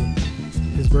 who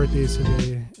his birthday is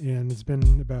today, and it's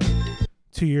been about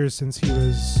 2 years since he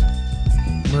was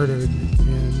murdered.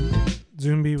 And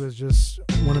Zumbi was just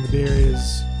one of the Bay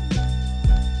Area's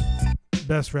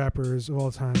best rappers of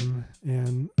all time,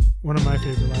 and one of my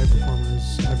favorite live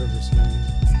performers I've ever seen.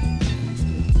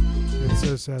 And it's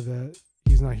so sad that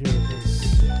he's not here with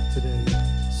us today.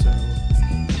 So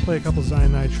play a couple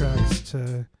Cyanide tracks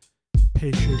to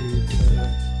pay tribute to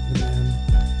the man.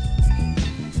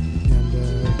 And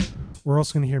we're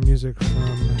also going to hear music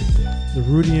from the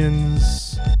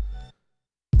Rudians,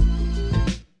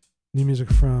 new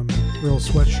music from Earl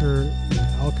Sweatshirt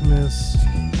and Alchemist,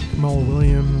 Kamal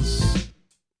Williams,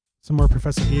 some more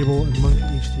Professor Gable and Monk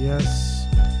HTS.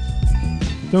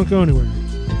 Don't go anywhere.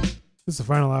 This is the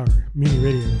final hour, Mutiny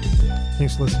Radio.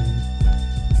 Thanks for listening.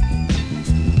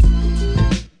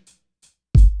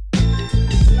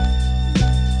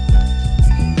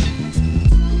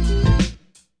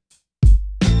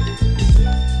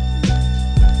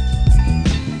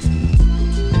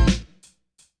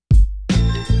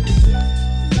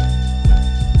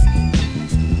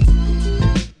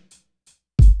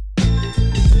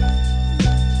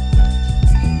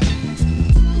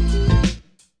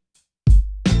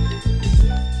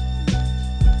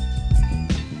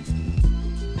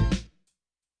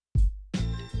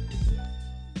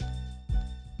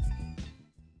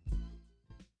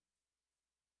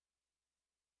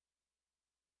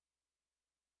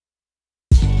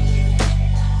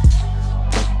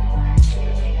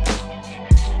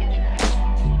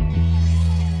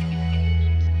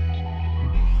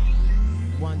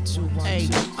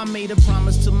 I made a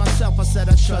promise to myself, I said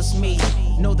I trust me.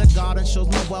 Know that God shows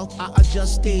my wealth, I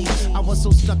adjust these. I was so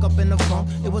stuck up in the funk,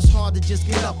 it was hard to just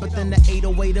get up. But then the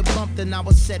 808 a bump, then I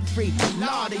was set free.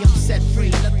 Lordy, I'm set free,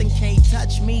 nothing can't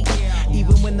touch me.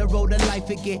 Even when the road of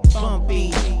life it get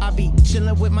bumpy, I be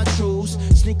chillin' with my trues,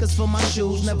 sneakers for my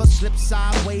shoes, never slip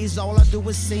sideways, all I do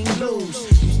is sing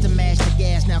blues. Used to mash the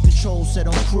gas, now control set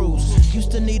on cruise.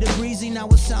 Used to need a breezy, now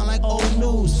it sound like old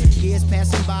news. Years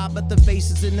passing by, but the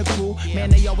faces in the crew, man,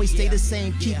 they always stay the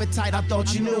same. Keep it tight, I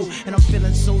thought you knew. And I'm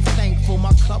feeling so thankful,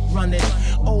 my cup running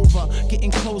over,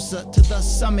 getting closer to the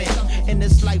summit. In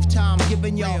this lifetime,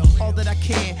 giving y'all all that I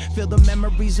can. Feel the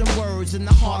memories and words in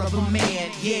the heart of a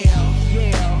man. Yeah.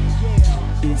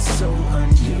 It's so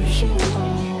unusual,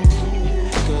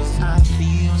 cause I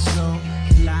feel so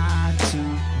fly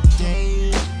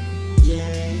today. Yeah.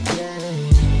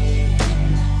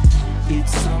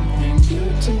 It's something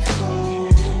beautiful,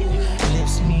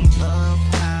 lifts me up,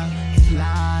 I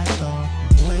fly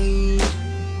away.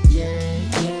 Yeah.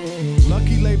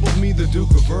 Lucky labeled me the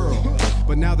Duke of Earl,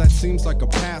 but now that seems like a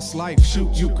past life.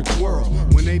 Shoot, you could twirl.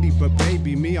 180, but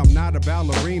baby, me, I'm not a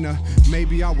ballerina.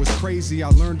 Maybe I was crazy, I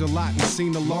learned a lot and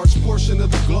seen a large portion of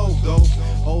the globe, though.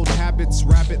 Old habits,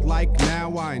 rabbit like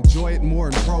now, I enjoy it more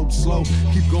and probe slow.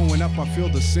 Keep going up, I feel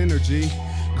the synergy.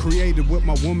 Created with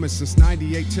my woman since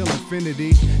 98 till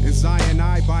infinity. And Zion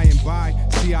I, by and by,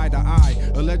 see eye to eye.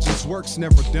 A legend's work's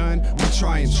never done, we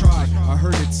try and try. I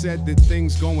heard it said that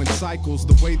things go in cycles.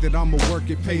 The way that I'ma work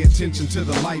it, pay attention to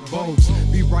the light bulbs.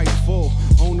 Be rightful,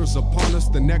 owners upon us.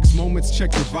 The next moments,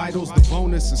 check your vitals. The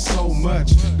bonus is so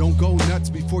much. Don't go nuts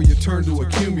before you turn to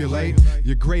accumulate.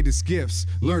 Your greatest gifts,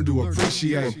 learn to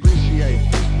appreciate.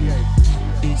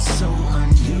 It's so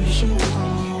unusual,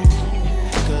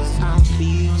 cause I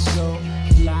feel so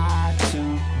fly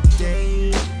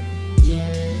today.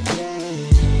 Yeah, yeah.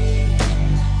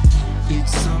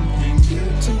 It's something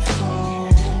beautiful,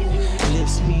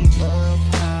 lifts me up,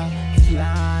 I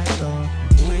fly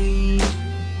away.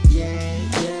 Yeah,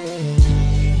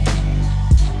 yeah.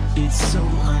 It's so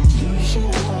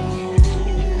unusual,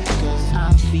 cause I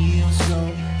feel so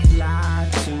fly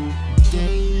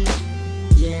today.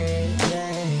 Yeah,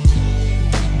 yeah.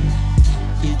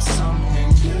 It's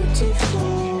something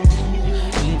beautiful,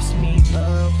 lifts me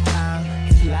up, I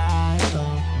fly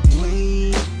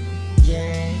away.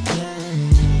 Yeah, yeah.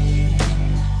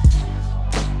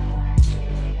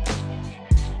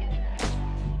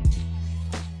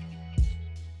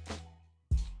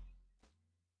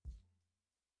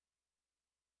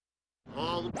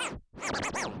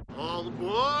 All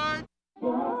aboard!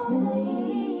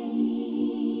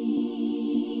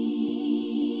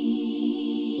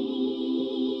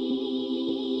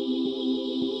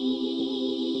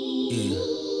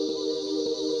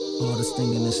 Hardest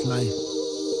thing in this life,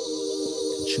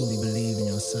 to truly believe in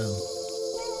yourself.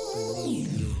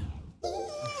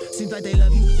 Seems like they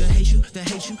love you, they hate you,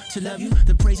 to love you.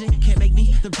 The praising can't make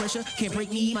me, the pressure can't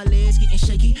break me. My legs getting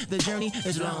shaky, the journey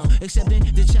is long. Accepting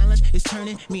the challenge is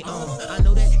turning me on. I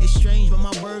know that it's strange, but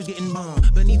my words getting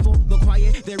bombed. Beneath all the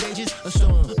quiet, there rages a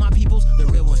storm. My people's the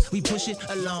real ones, we push it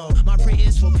along. My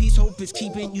prayers for peace, hope is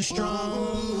keeping you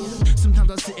strong.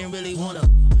 Sometimes I sit and really wonder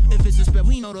if it's a spell,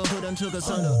 we know the hood done took us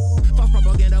under. False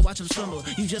propaganda, watch them stumble.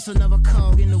 You just another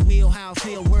cog in the wheel, how I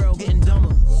feel, world getting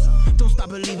dumber. Don't stop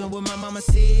believing what my mama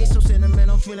said. So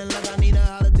sentimental, feeling like I need a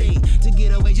holiday to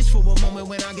get away just for a moment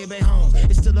when I get back home.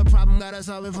 It's still a problem, gotta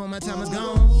solve it before my time is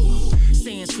gone.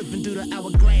 Sand slipping through the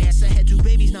hourglass. I had 2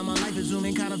 babies, now my life is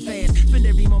zooming kinda fast. Spend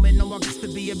every moment, know I got to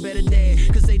be a better dad,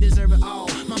 cause they deserve it all.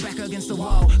 My back against the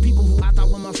wall. People who I thought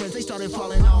were my friends, they started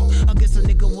falling off. I guess a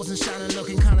nigga wasn't shining,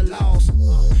 looking kinda lost.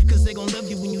 Cause they gon' love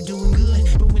you when you doing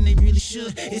good, but when they really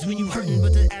should, it's when you hurting.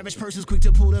 But the average person's quick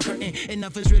to pull the curtain,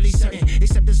 enough is really certain.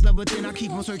 Except this love within, I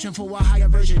keep on searching for a higher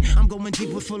version. I'm going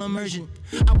deep with full immersion.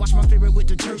 I wash my favorite with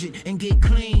detergent and get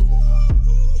clean.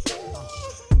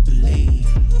 Believe.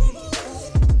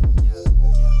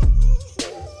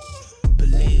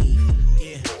 Believe,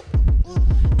 yeah.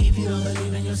 If you don't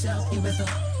believe in yourself, you better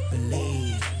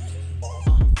believe.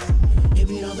 If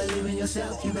you don't believe in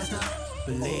yourself, you better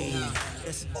believe.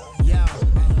 Yeah.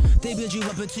 They build you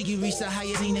up until you reach the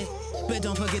highest seen it. But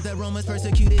don't forget the Romans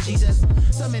persecuted Jesus.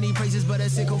 So many praises, but a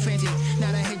sycophantic.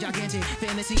 Now that hit gigantic.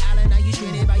 Fantasy island, now you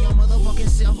stranded by your motherfucking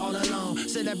self all alone.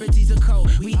 Celebrities are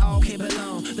cold, we all can't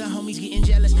belong. The homies getting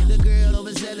jealous, the girl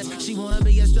overzealous. She wanna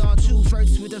be a star too,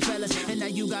 first with the fellas. And now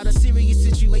you got a serious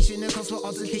situation that calls for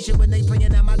altercation when they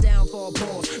playing at my downfall.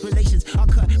 Pause. Relations are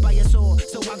cut by a sword,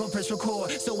 so I go press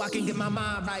record so I can get my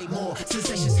mind right. More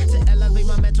sensations to elevate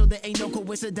my mental. There ain't no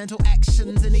coincidental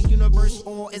actions in the universe,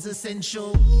 all is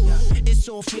essential. It's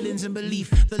all feelings and belief.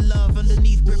 The love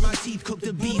underneath, grit my teeth, cook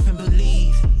the beef and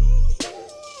believe.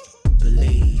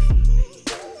 Believe.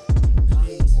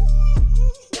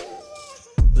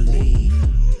 Believe.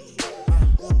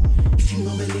 If you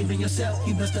don't believe in yourself,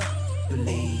 you best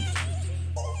believe.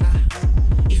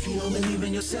 If you don't believe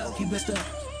in yourself, you best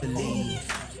believe.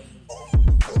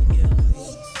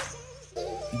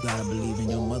 You gotta believe in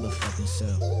your motherfucking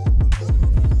self.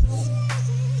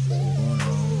 Born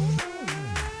alone,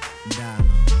 die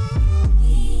alone.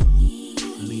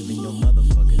 Believe in your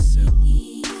motherfucking self.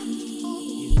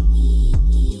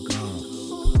 You gone.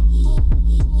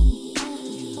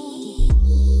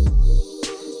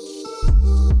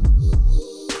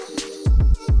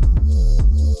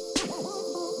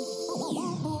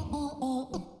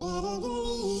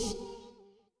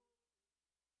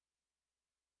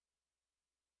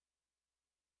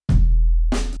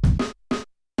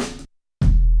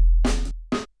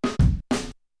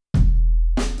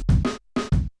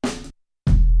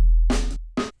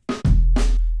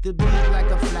 The beat like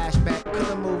a flashback,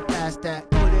 couldn't move past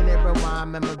that. Put in it,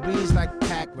 rewind, memories like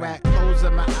pack rat. Close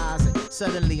up my eyes and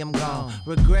suddenly I'm gone.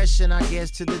 Regression, I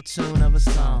guess, to the tune of a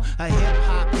song. A hip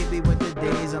hop hippie with the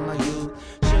days of my youth.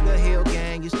 Sugar Hill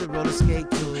Gang, gang used to roller skate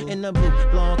too. In the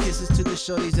booth, blowing kisses to the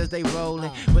shorties as they rollin'.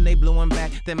 When they blowin'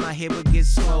 back, then my head would get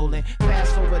swollen.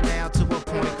 Fast forward now to a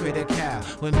point critical.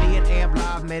 When me and Amp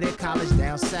Live met at college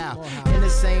down south. In the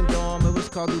same dorm, it was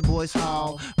called Du Bois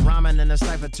Hall. Rhyming in a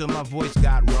cipher till my voice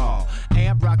got raw.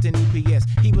 Amp rocked an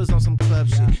EPS, he was on some club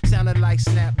shit. Sounded like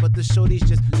Snap, but the shorties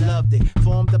just loved it.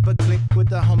 Formed up a clique with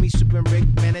the homie Super and Rick.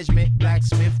 Management,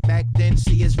 blacksmith, back then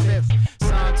see his fifth.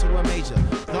 Signed to a major,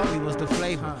 thought we was the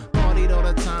flavor. Partied all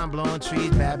the time, blowing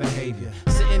trees, bad behavior.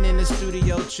 Sitting in the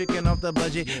studio, tricking off the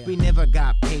budget. We never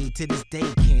got paid, to this day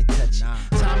can't touch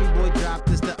it. Tommy Boy dropped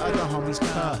this, the other homies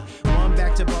cut. One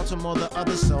back to Baltimore, the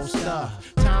other soul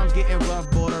stuff. Times getting rough,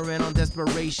 bordering on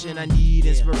desperation. I need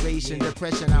inspiration,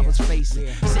 depression I was facing.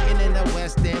 Sitting in the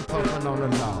West End, puffing on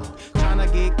the log. Trying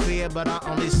to get clear, but I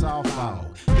only saw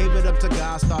fog. Gave it up to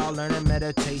God, started learning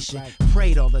meditation.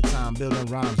 Prayed all the time, building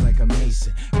rhymes like a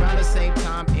mason. Around the same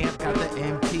time, Amp got the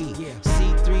MP.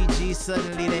 C3G,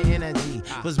 suddenly the energy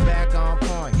was back on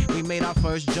point. We made our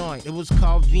first joint, it was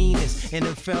called Venus, and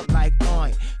it felt like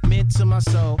oint. Meant to my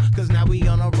soul, cause now we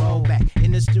on a roll back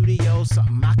in the studio,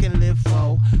 something I can live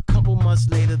for. Couple months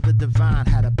later, the Divine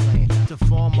had a plan to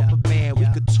form up a band. We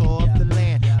could tour up the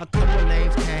land. A couple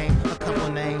names came, a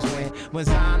couple names went. When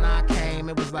Zion I came,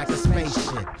 it was like a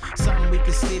spaceship. Something we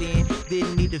could sit in,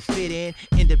 didn't need to fit in.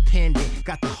 Independent,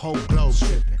 got the whole globe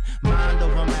tripping. Mind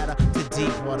over matter to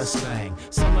deep water slang.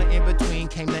 Somewhere in between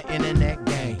came the internet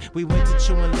gang. We went to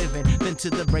chewing living, then to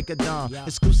the break of dawn.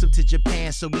 Exclusive to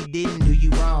Japan, so we didn't do you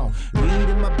wrong. Read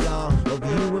in my blog, or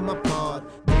view in my pod.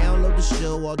 Download the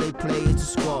show, all they play is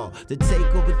the squad. The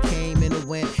takeover came and it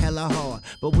went hella hard.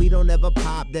 But we don't ever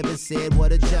pop, never said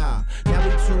what a job. Now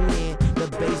we tune in, the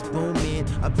bass booming.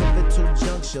 A pivotal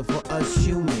juncture for us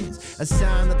humans. A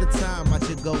sign of the time, watch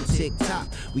it go tick tock.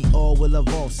 We all will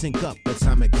evolve, sync up,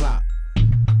 atomic clock.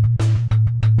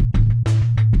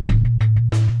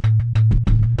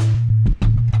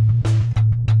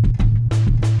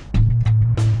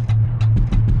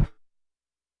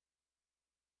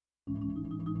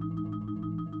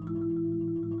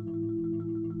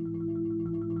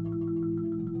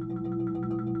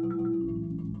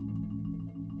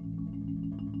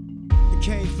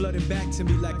 Came flooding back to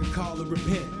me like a call to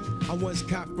repent. I once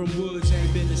copped from woods,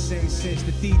 ain't been the same since.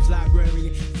 The thieves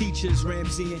librarian features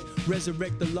Ramsey and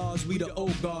resurrect the laws. We the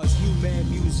old guards, human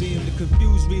museum. The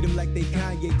confused read them like they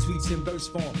Kanye tweets in verse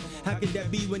form. How could that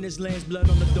be when this land's blood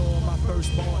on the door of my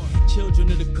firstborn?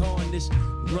 Children of the corn, this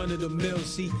run of the mill.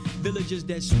 See, villagers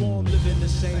that swarm live in the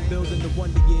same building. The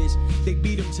wonder years, they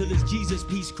beat them till it's Jesus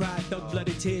peace cry, thug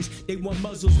blooded tears. They want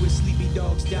muzzles with sleepy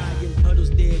dogs die in puddles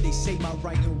dead. They say my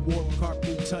right in warp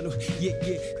carpool tunnel. Yeah,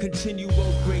 continue,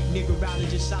 oh great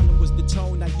niggerologist. Solemn was the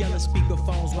tone. I yell at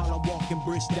speakerphones while I'm walking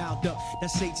brisk dialed up.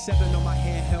 That's 8-7 on my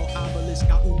handheld obelisk.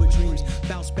 Got Uber dreams,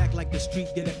 bounce back like the street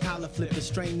did a collar flip. The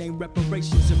strain named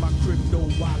reparations in my crypto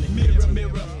wallet. Mirror,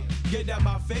 mirror, get out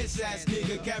my face ass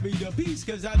nigga. Carry the peace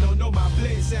cause I don't know my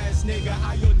place ass nigga.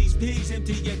 I own these pigs,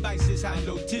 empty advices, I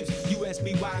no tips. You ask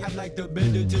me why I'd like the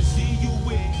better to see you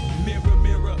win. Mirror,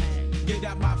 mirror, get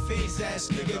out my face ass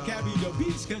nigga. Carry the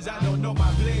beats cause I don't know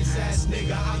my place ass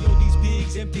nigga. I own these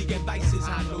pigs, empty advices,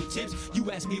 I no tips.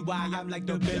 You ask me why I'm like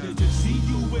the better to see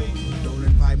you win. Don't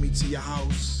invite me to your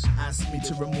house. Ask me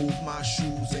to remove my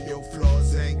shoes and your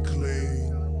floors ain't clean.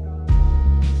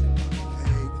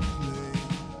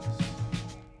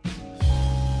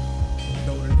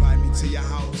 Don't invite me to your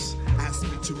house. Ask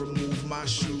me to remove my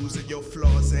shoes and your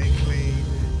floors ain't clean.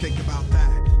 Think about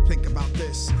that. Think about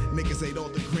this. Niggas ate all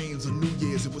the greens on New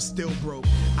Year's, it was still broke.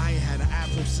 I ain't had an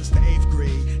afro since the 8th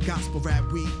grade. Gospel rap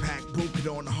weed pack, broke it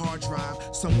on the hard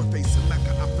drive. Somewhere facing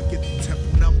Mecca, I forget the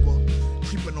temple number.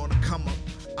 Creeping on the come up,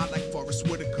 I like Forrest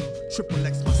Whitaker. Triple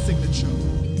X my signature.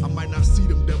 I might not see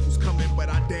them devils coming, but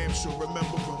I damn sure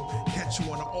remember them. Catch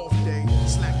you on an off day,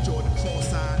 slack jaw the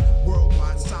cross-eyed,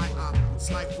 worldwide side-eye.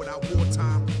 It's life without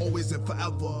wartime, always and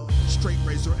forever. Straight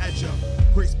razor edge up,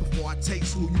 grace before I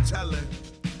taste who you tellin'.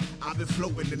 I've been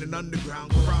floating in an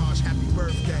underground garage, happy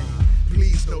birthday.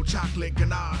 Please no chocolate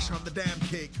ganache on the damn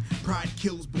cake. Pride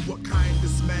kills, but what kind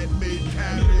this man made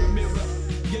carry? Mirror, mirror,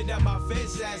 get out my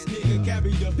face ass nigga.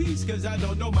 Carry the beats cause I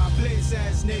don't know my place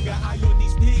ass nigga. I own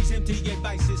these pigs, empty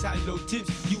advices, I no tips.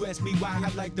 You ask me why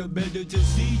I'd like the better to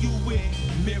see you win.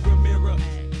 Mirror, mirror,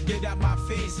 get out my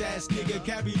face ass nigga.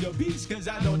 Carry the beats cause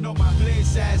I don't know my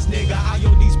place ass nigga. I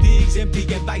own these pigs, empty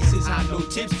advices, I no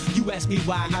tips. You ask me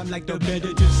why I'm like the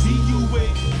better to see you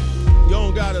win. You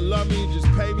don't gotta love me and just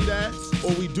pay me that.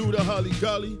 Or we do the Hully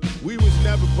Gully. We was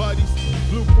never buddies.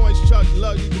 Blue points chuck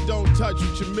lucky, but don't touch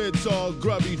with your mitts all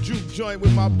grubby. Juke joint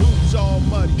with my boots all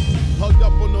muddy. Hugged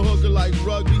up on the hooker like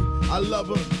rugby. I love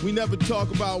her. We never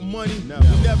talk about money.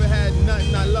 We never had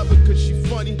nothing. I love her cause she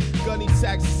funny. Gunny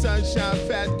sacks of sunshine,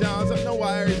 fat downs. I know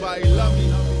why everybody love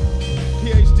me.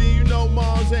 PhD, you know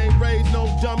moms ain't raised no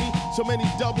dummy. So many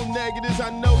double negatives,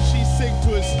 I know she's sick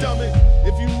to her stomach.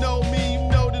 If you know me, you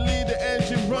know to leave the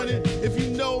engine running. If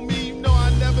you know me, you know I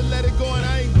never let it go and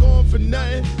I ain't going for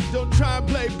nothing. Don't try and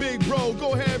play big bro,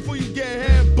 go ahead before you get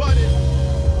head butted.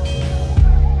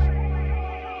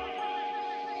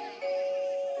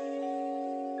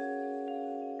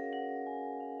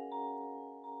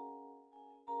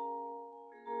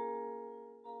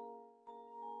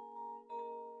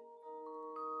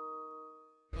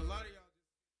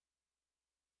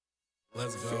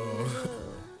 Let's go.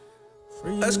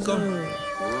 Let's go.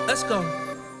 Let's go.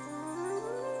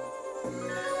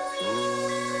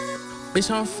 Bitch,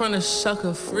 I'm from the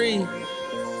sucker free.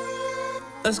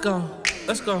 Let's go.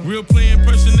 Let's go. Real play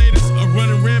impersonators are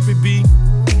running rampant, B.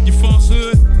 Your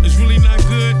falsehood is really not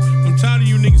good. I'm tired of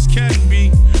you niggas catting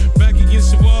me. Back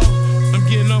against the wall, I'm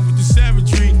getting off with the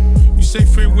savagery. You say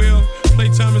farewell,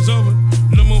 playtime is over.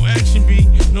 No more action, B.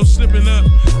 No slipping up.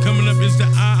 Coming up is the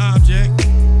I object.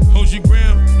 Hold your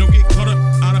ground, don't get caught up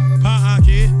out of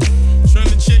pocket. Trying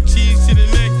to check cheese to the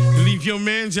neck and leave your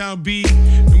man's out, B.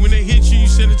 And when they hit you, you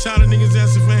say the tired of niggas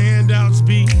asking for handouts,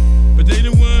 B. But they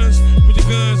the ones with the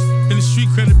guns and the street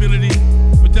credibility.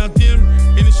 Without them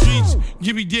in the streets,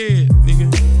 you be dead, nigga.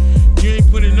 You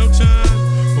ain't putting no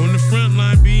time on the front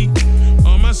line, B.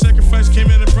 All my sacrifice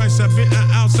came at a price I've been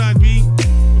outside, B.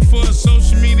 Before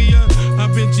social media,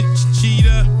 I've been cheat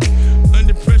up.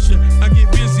 Under pressure, I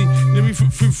get busy, then we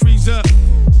freeze up.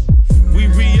 We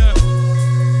re-up,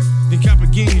 then cop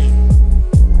again.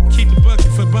 Keep the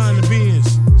bucket for buying the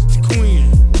Benz. It's the Queen.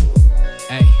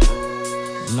 Hey,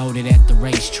 loaded at the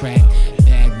racetrack.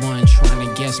 Bad one trying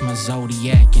to guess my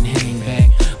zodiac and hang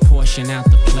back. Portion out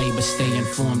the play, but stay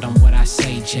informed on what I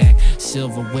say, Jack.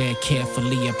 Silverware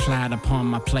carefully applied upon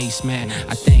my placemat.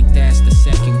 I think that's the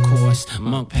second course.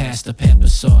 Monk past the pepper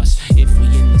sauce. If we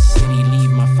in the city,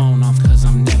 leave my phone off, cause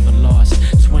I'm never lost.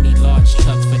 20 large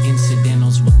tucks for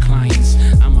incidentals with clients.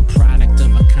 I'm a product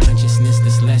of a consciousness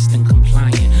that's less than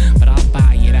compliant. But I'll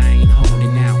buy it, I ain't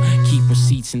holding out. Keep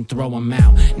receipts and throw them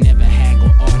out. Never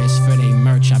haggle artists for their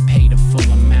merch, I pay the full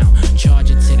amount.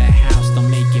 Charge it to the house, they'll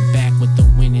make it back with the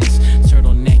winnings.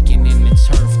 Turtlenecking in the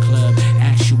turf club,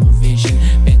 actual vision.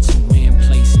 Bet to win,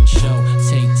 place and show.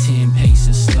 Take 10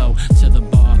 paces slow to the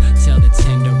bar. Tell the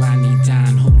tender I need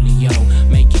Don Julio.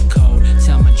 Make it cold.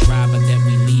 Tell my driver that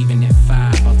we leaving at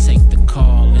 5. I'll take the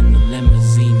call in the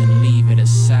limousine and leave it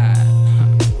aside.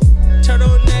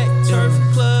 Turtleneck, turf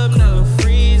club, never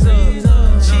freeze up.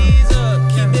 Cheese up,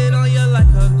 keep it on you like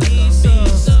a visa.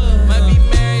 Might be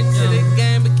married to the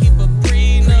game, but keep a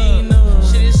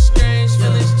prenup. Shit is strange,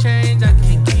 feelings change, I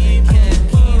can't keep it.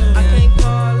 I can't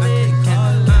call it.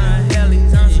 I inhale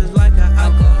these ounces like an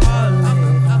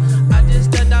alcoholic. I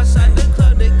just stepped outside the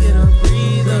club to get a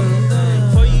breather.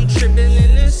 Before you tripping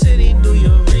in the city, do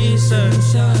your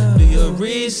research. Do your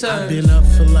research. I've been up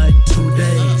for like 2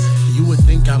 days. You would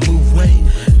think I move weight.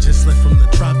 Just left from the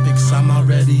tropics, I'm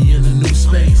already in a new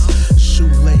space.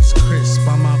 Shoelace crisp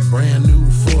on my brand new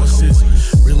forces.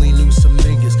 Really knew some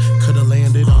niggas could've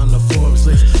landed on the Forbes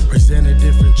list. Presented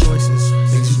different choices,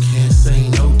 things you can't say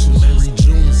no to. Larry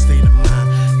June state of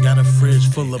mind, got a fridge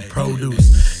full of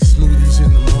produce. Smoothies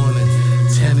in the morning,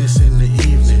 tennis in the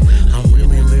evening. I'm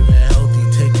really living healthy,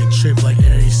 take a trip like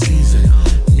every season.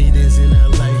 Meetings in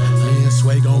LA, me and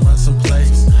Sway gon' run some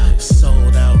plays.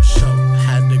 Sold out show,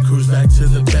 had to cruise back to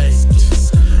the bay.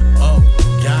 Oh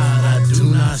God, I do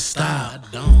not stop.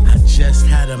 I just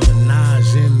had a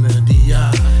menage in the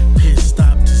DR. Pit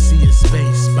stop to see a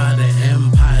space by the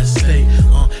Empire State.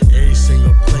 On every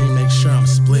single play, make sure I'm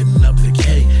splitting up the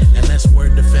cake. And that's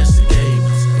word the festive game.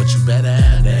 But you better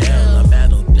have the L. I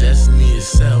battle destiny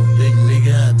itself. Big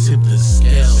nigga, I tip the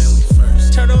scale.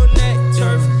 Turtleneck,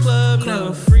 turf club,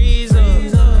 never freeze up.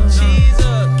 Cheese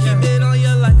up, keep it on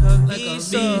you like a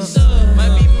visa.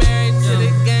 Might be married to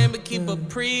the game, but keep a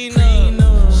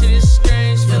prenup. Shit is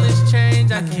strange, feelings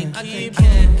change, I can't keep it. I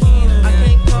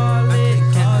can't call it.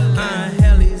 I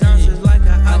inhale these ounces like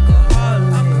an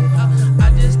alcoholic.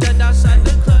 I just stepped outside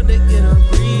the club to get a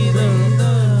breather.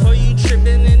 Before you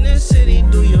tripping in the city,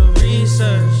 do your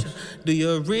research. Do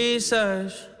your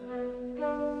research.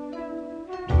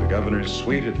 The governor's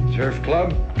suite at the Turf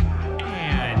Club.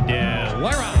 And we're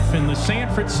off in the San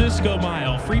Francisco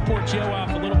Mile. Freeport Joe off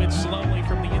a little bit slowly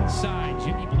from the inside.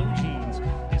 Jimmy Blue Jeans.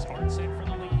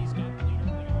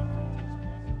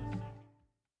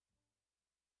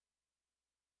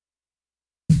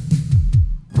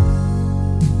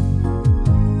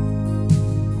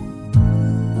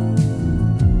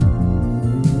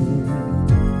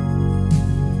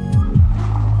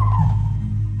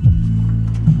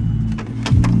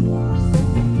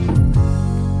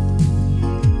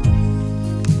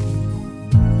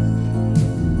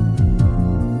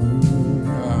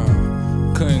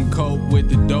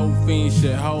 morphine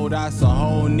shit, ho, that's a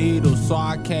whole needle. So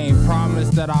I can't promise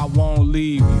that I won't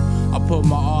leave you. I put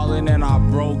my all in and I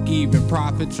broke even.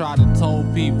 Prophet tried to tell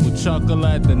people, chuckle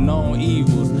at the known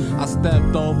evils. I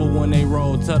stepped over when they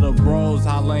rolled to the bros,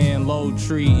 I laying low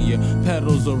treat ya.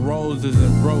 Petals of roses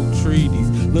and broke treaties.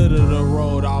 Little the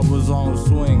road I was on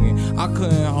swinging. I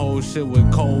couldn't hold shit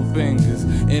with cold fingers.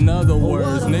 In other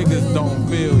words, niggas don't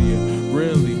feel ya,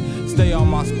 really. Stay on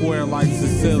my square like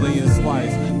Sicilian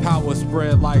slice. Power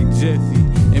spread like Jiffy.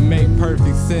 It make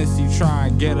perfect sense, you try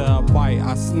and get her a bite.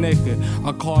 I snickered,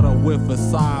 I caught a whiff of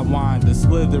sidewinder,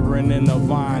 slithering in the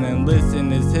vine, and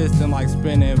listen, it's hissing like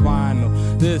spinning vinyl.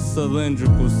 This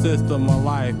cylindrical system of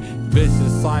life,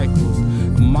 vicious cycles.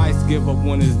 Mice give up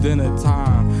when it's dinner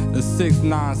time. The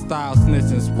 6'9" style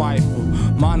snitching spiteful.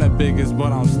 Mine the biggest,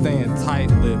 but I'm staying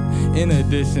tight-lipped. In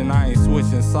addition, I ain't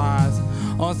switching sides.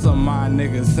 On some my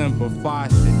niggas simplify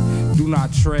shit. Do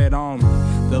not tread on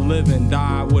me. The living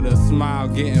die with a smile,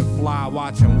 getting fly,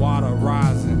 watching water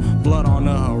rising. Blood on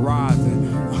the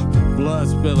horizon. Blood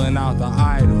spilling out the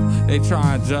idol. They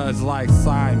try and judge like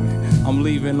Simon. I'm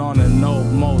leaving on the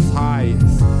note most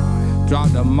highest. Drop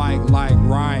the mic like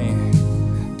Ryan.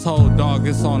 Told dog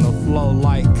it's on the flow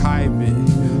like Kybit.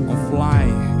 I'm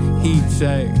flying, heat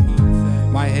check.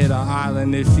 Might hit an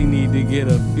island if she need to get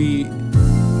her feet.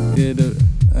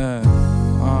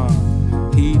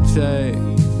 Heat check.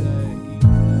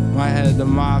 Might head to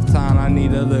Mob Town, I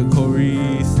need a little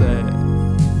reset.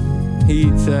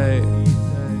 Heat check.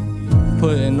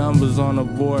 Putting numbers on the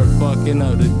board, fucking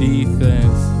up the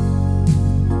defense.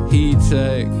 Heat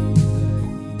check.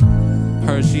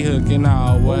 Her she hooking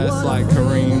out west like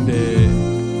Kareem did.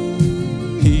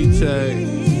 Heat check.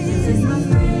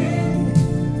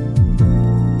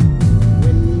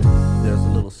 There's a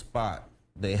little spot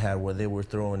they had where they were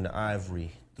throwing the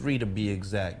ivory, 3 to be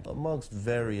exact, amongst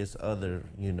various other,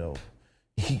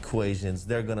 equations.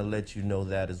 They're gonna let you know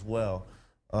that as well.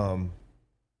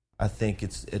 I think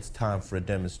it's time for a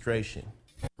demonstration.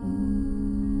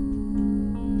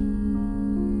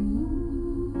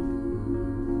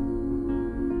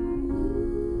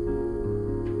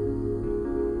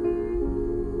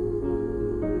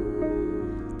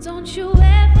 Don't you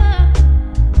ever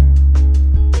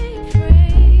be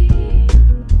afraid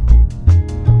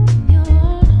in your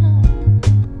own home.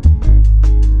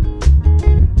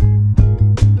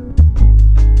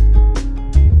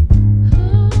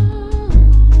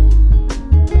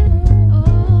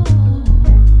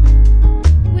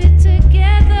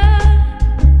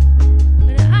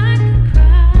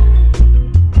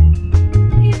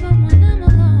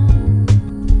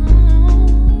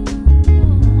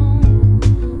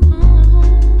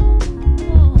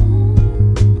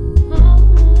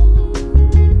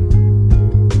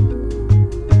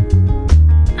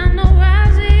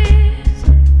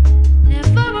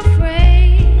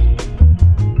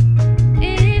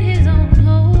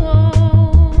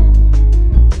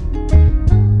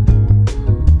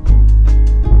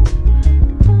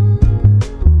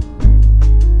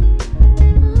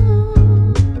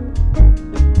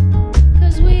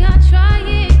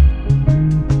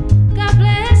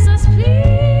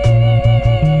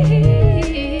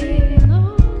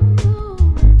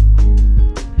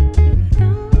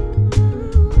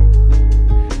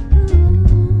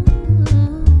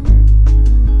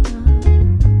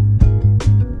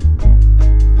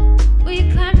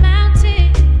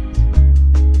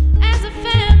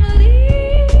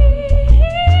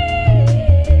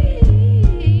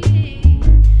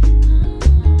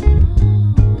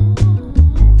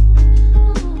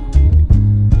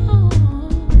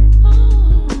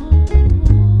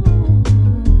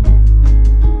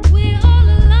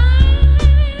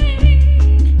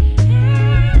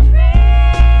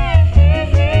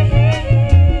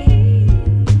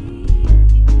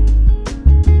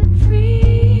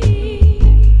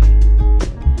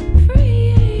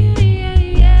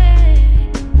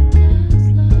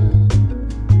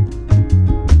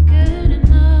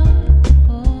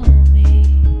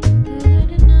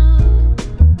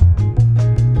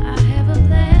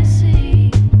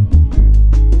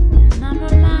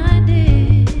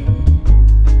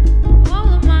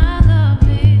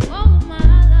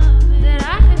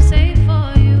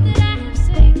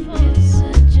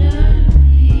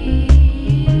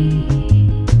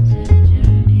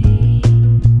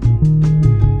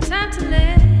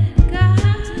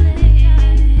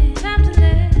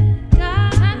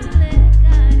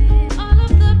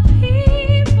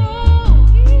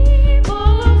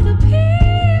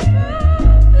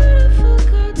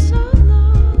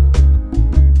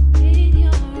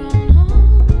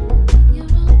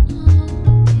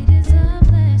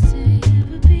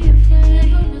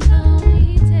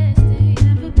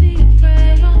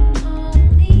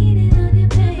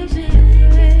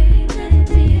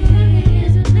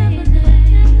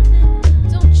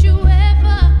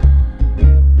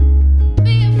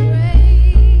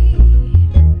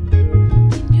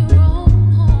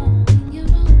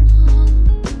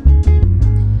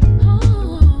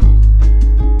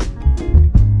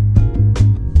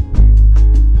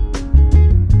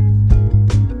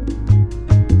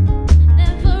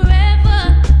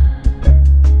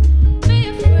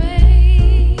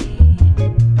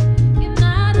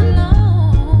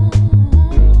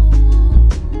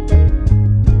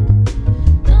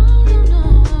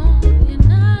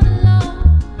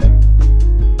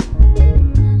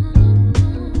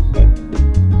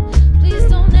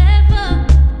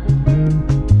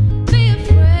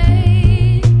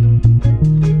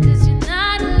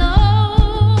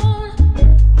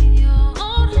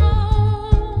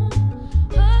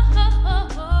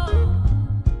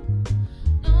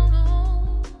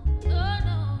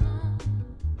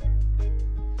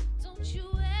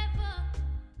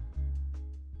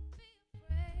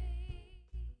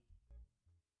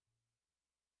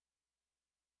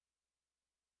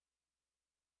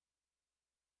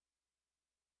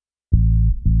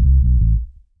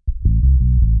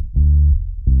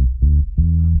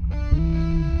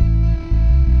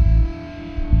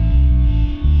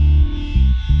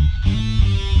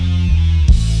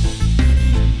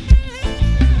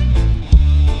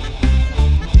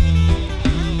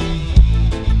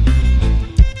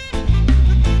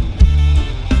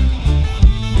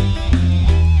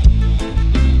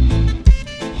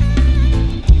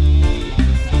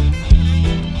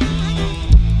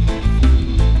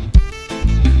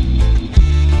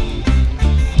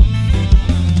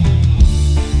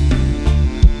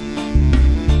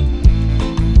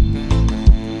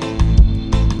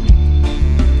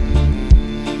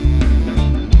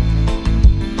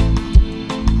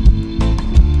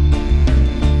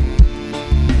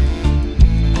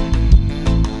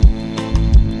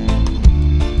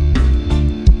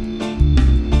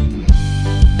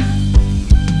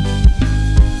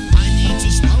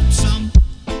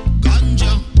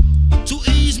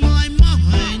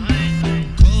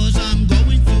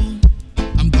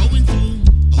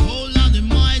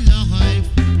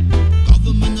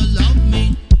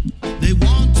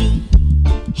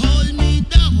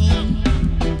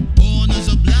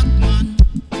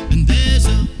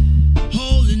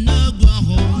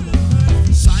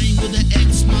 the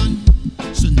X-Man,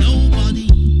 so nobody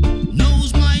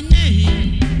knows my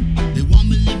name. They want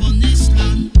me live on this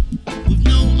land with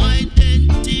no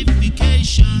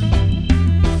identification.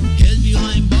 Held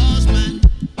behind bars, man.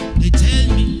 They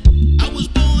tell me I was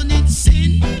born in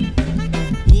sin.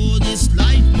 Oh, this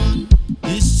life, man,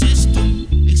 this system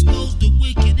exposed the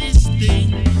wickedest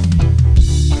thing.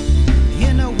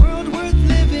 In a world worth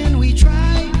living, we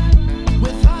try,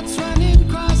 with thoughts running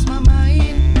across my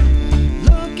mind,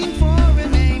 looking for